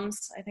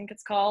bombs, I think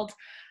it's called.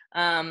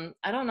 I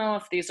don't know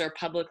if these are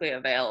publicly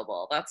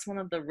available. That's one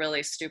of the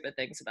really stupid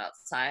things about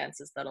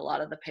science is that a lot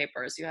of the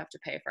papers you have to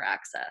pay for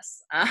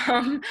access.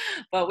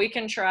 But we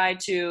can try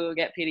to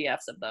get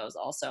PDFs of those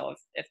also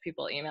if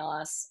people email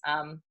us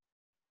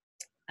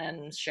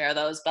and share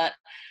those. But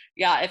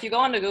yeah, if you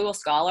go into Google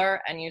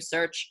Scholar and you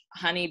search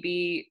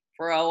honeybee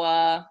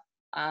varroa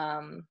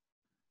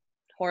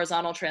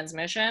horizontal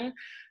transmission,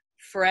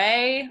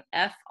 Frey,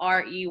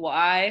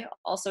 F-R-E-Y,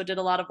 also did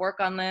a lot of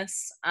work on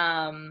this.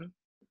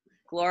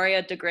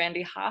 Gloria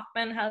DeGrande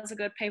Hoffman has a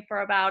good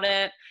paper about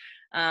it.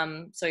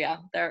 So yeah,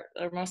 they're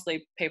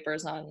mostly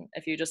papers on,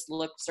 if you just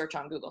search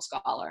on Google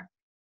Scholar.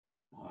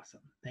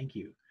 Awesome, thank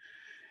you.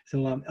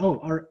 So,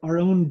 our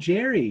own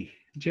Jerry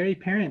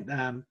Parent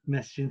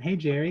messaging. Hey,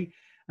 Jerry.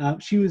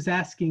 She was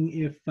asking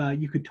if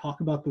you could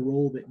talk about the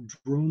role that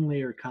drone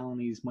layer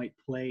colonies might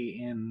play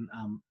in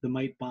the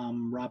mite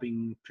bomb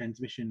robbing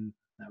transmission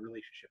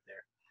relationship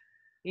there.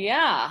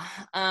 Yeah,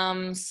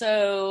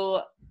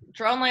 so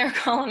drone layer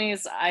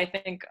colonies, I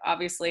think,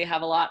 obviously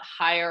have a lot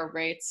higher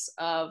rates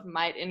of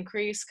mite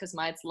increase because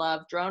mites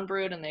love drone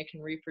brood and they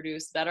can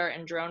reproduce better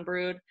in drone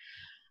brood.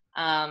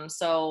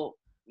 So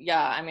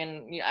yeah, I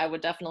mean, I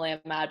would definitely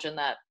imagine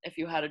that if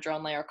you had a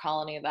drone layer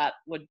colony, that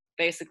would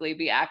basically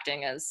be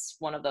acting as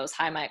one of those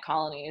high mite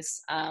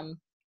colonies. And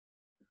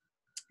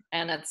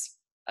a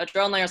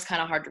drone layer is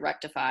kind of hard to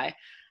rectify.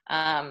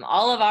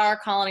 All of our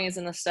colonies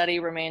in the study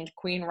remained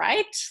queen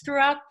right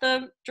throughout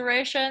the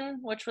duration,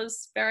 which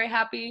was very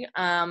happy.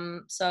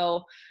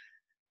 So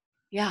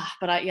yeah,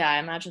 but I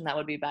imagine that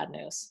would be bad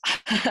news.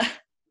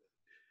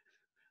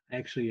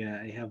 Actually,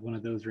 I have one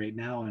of those right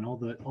now, and all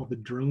the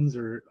drones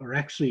are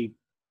actually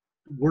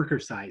worker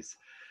size.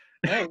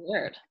 Oh,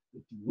 weird.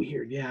 It's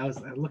weird. Yeah, I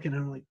was looking at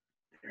them like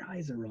their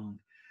eyes are wrong.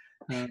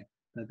 But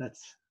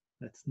that's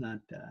not.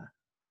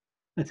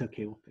 That's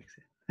okay. We'll fix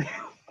it.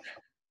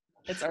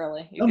 It's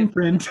early.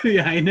 Friend.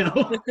 Yeah, I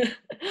know.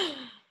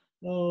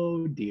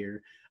 Oh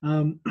dear.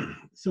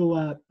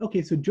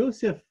 Okay. So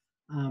Joseph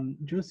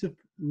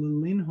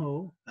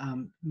Lilinho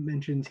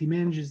mentions he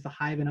manages the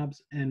hive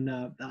and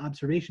the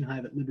observation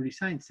hive at Liberty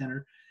Science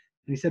Center,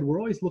 and he said we're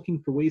always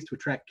looking for ways to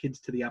attract kids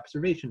to the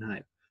observation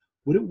hive.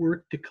 Would it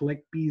work to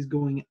collect bees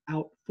going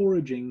out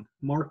foraging,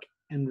 mark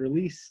and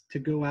release to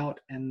go out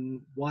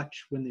and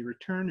watch when they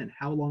return and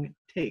how long it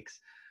takes?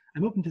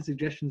 I'm open to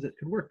suggestions that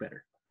could work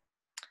better.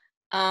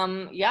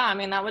 Yeah, I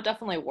mean, that would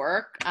definitely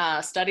work.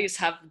 Studies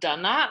have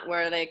done that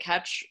where they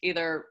catch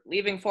either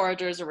leaving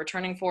foragers or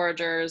returning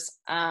foragers.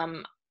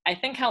 I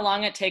think how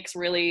long it takes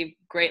really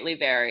greatly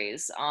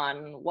varies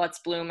on what's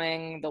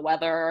blooming, the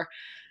weather,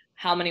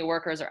 how many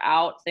workers are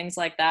out, things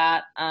like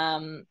that.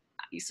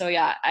 So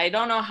yeah, I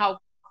don't know how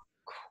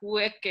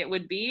quick it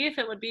would be if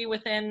it would be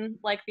within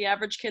like the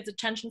average kid's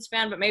attention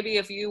span, but maybe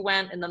if you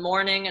went in the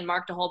morning and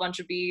marked a whole bunch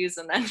of bees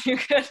and then you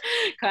could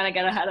kind of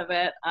get ahead of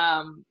it,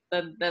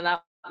 then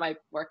that might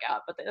work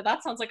out. But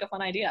that sounds like a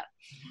fun idea.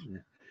 Yeah.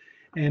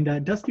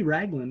 And Dusty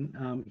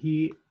Raglan,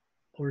 he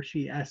or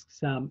she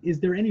asks, is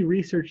there any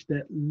research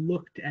that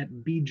looked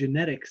at bee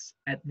genetics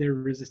at their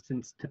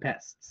resistance to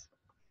pests?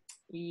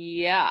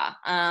 Yeah.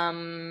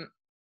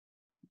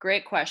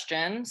 Great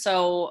question.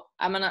 So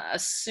I'm going to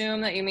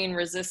assume that you mean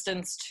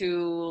resistance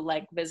to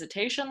like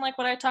visitation, like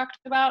what I talked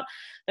about.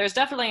 There's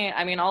definitely,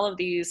 I mean, all of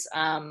these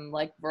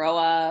like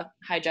Varroa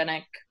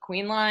hygienic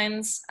queen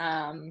lines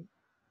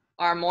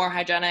are more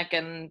hygienic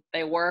and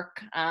they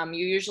work.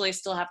 You usually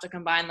still have to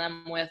combine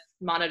them with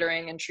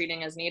monitoring and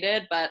treating as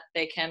needed, but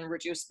they can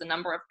reduce the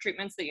number of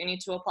treatments that you need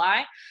to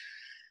apply.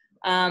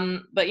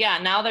 But yeah,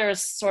 now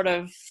there's sort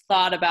of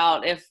thought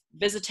about if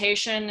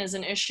visitation is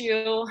an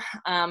issue.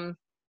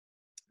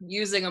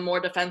 using a more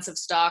defensive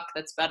stock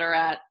that's better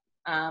at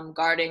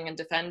guarding and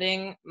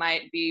defending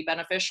might be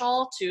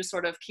beneficial to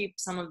sort of keep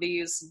some of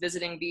these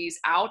visiting bees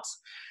out.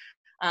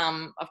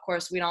 Of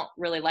course, we don't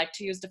really like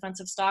to use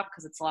defensive stock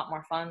because it's a lot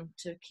more fun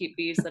to keep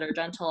bees that are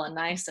gentle and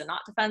nice and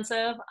not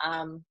defensive.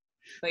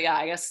 But yeah,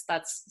 I guess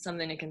that's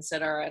something to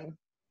consider and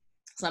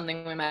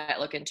something we might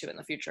look into in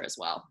the future as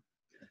well.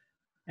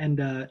 And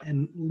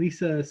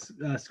Lisa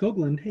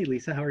Skoglund, hey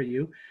Lisa, how are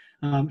you?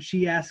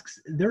 She asks,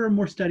 there are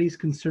more studies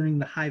concerning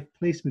the hive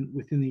placement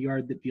within the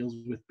yard that deals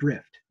with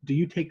drift. Do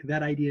you take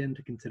that idea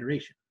into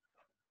consideration?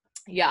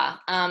 Yeah,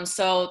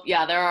 so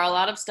yeah, there are a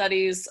lot of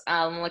studies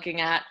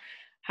looking at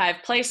hive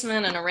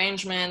placement and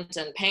arrangement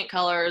and paint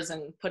colors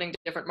and putting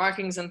different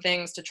markings and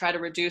things to try to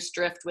reduce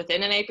drift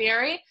within an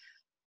apiary.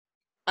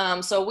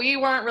 So we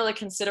weren't really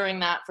considering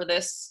that for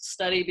this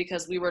study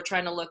because we were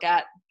trying to look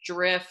at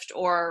drift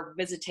or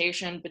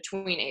visitation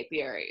between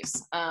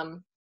apiaries.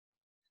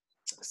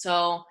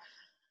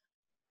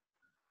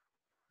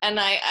 And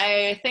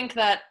I think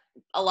that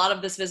a lot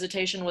of this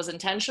visitation was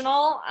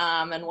intentional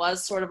and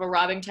was sort of a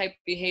robbing type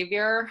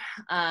behavior.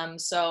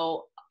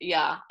 So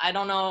yeah, I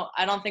don't know.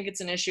 I don't think it's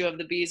an issue of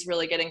the bees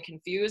really getting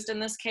confused in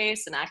this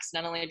case and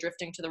accidentally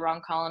drifting to the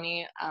wrong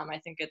colony. I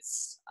think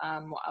it's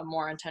a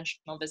more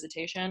intentional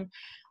visitation.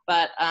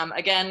 But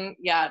again,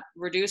 yeah,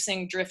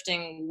 reducing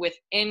drifting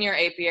within your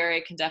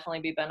apiary can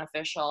definitely be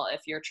beneficial if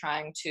you're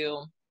trying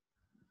to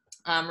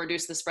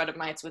reduce the spread of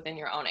mites within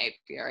your own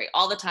apiary.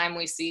 All the time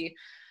we see,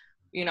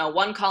 you know,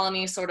 one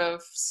colony sort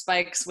of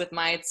spikes with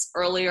mites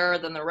earlier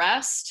than the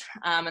rest,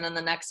 and then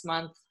the next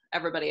month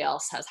everybody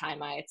else has high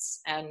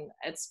mites, and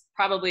it's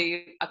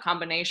probably a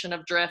combination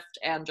of drift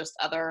and just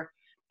other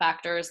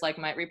factors like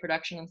mite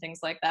reproduction and things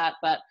like that,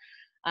 but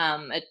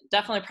it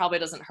definitely probably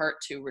doesn't hurt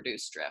to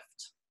reduce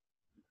drift.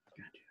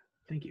 Gotcha.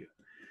 Thank you.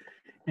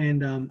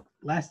 And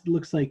last,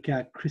 looks like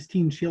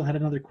Christine Scheel had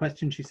another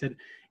question. She said,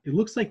 it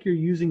looks like you're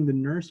using the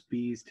nurse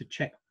bees to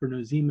check for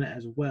nosema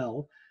as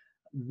well.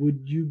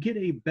 Would you get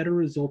a better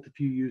result if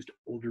you used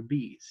older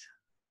bees?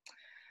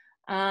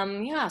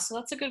 Yeah, so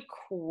that's a good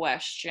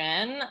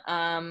question.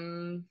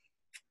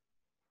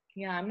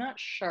 Yeah, I'm not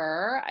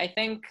sure. I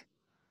think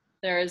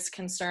there is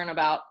concern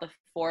about the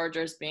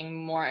foragers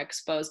being more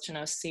exposed to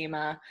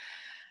nosema.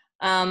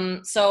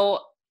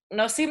 So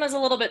nosema is a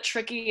little bit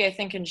tricky, I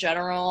think, in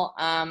general.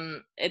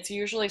 It's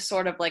usually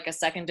sort of like a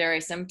secondary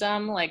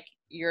symptom, like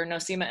your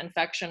nosema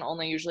infection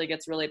only usually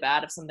gets really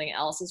bad if something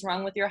else is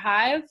wrong with your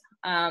hive.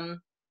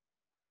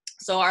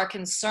 So our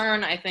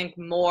concern, I think,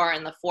 more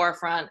in the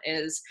forefront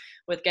is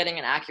with getting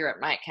an accurate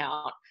mite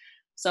count.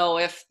 So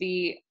if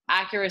the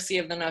accuracy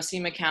of the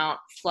nosema count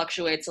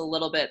fluctuates a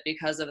little bit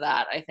because of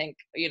that, I think,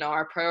 you know,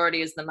 our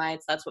priority is the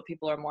mites. That's what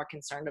people are more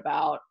concerned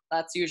about.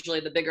 That's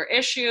usually the bigger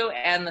issue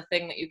and the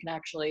thing that you can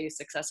actually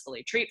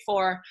successfully treat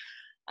for.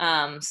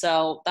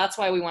 So that's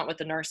why we went with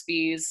the nurse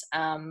bees.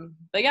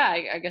 But yeah,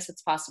 I guess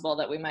it's possible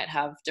that we might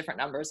have different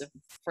numbers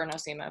for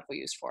nosema if we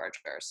use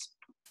foragers.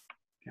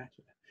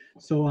 Gotcha.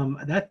 So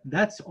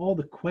that's all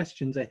the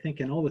questions, I think,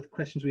 and all the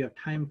questions we have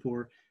time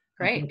for.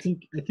 Great.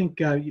 I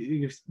think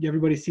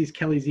everybody sees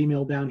Kelly's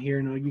email down here,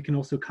 and you can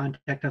also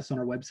contact us on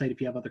our website if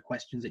you have other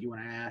questions that you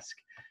want to ask,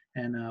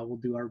 and we'll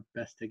do our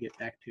best to get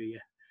back to you.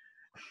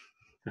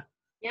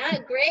 Yeah,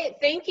 great.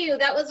 Thank you.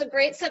 That was a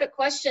great set of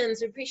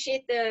questions.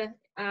 Appreciate the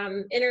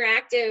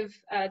interactive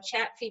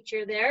chat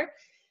feature there.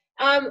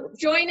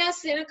 Join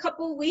us in a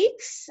couple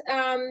weeks,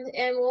 and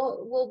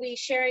we'll be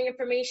sharing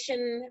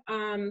information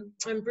on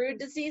brood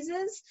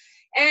diseases.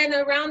 And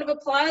a round of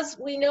applause.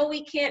 We know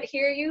we can't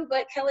hear you,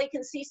 but Kelly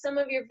can see some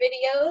of your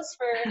videos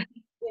for,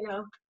 you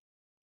know,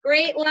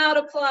 great loud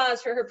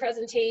applause for her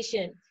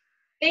presentation.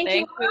 Thank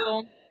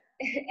you.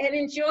 And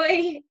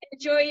enjoy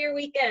your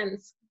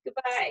weekends.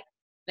 Goodbye.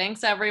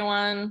 Thanks,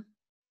 everyone.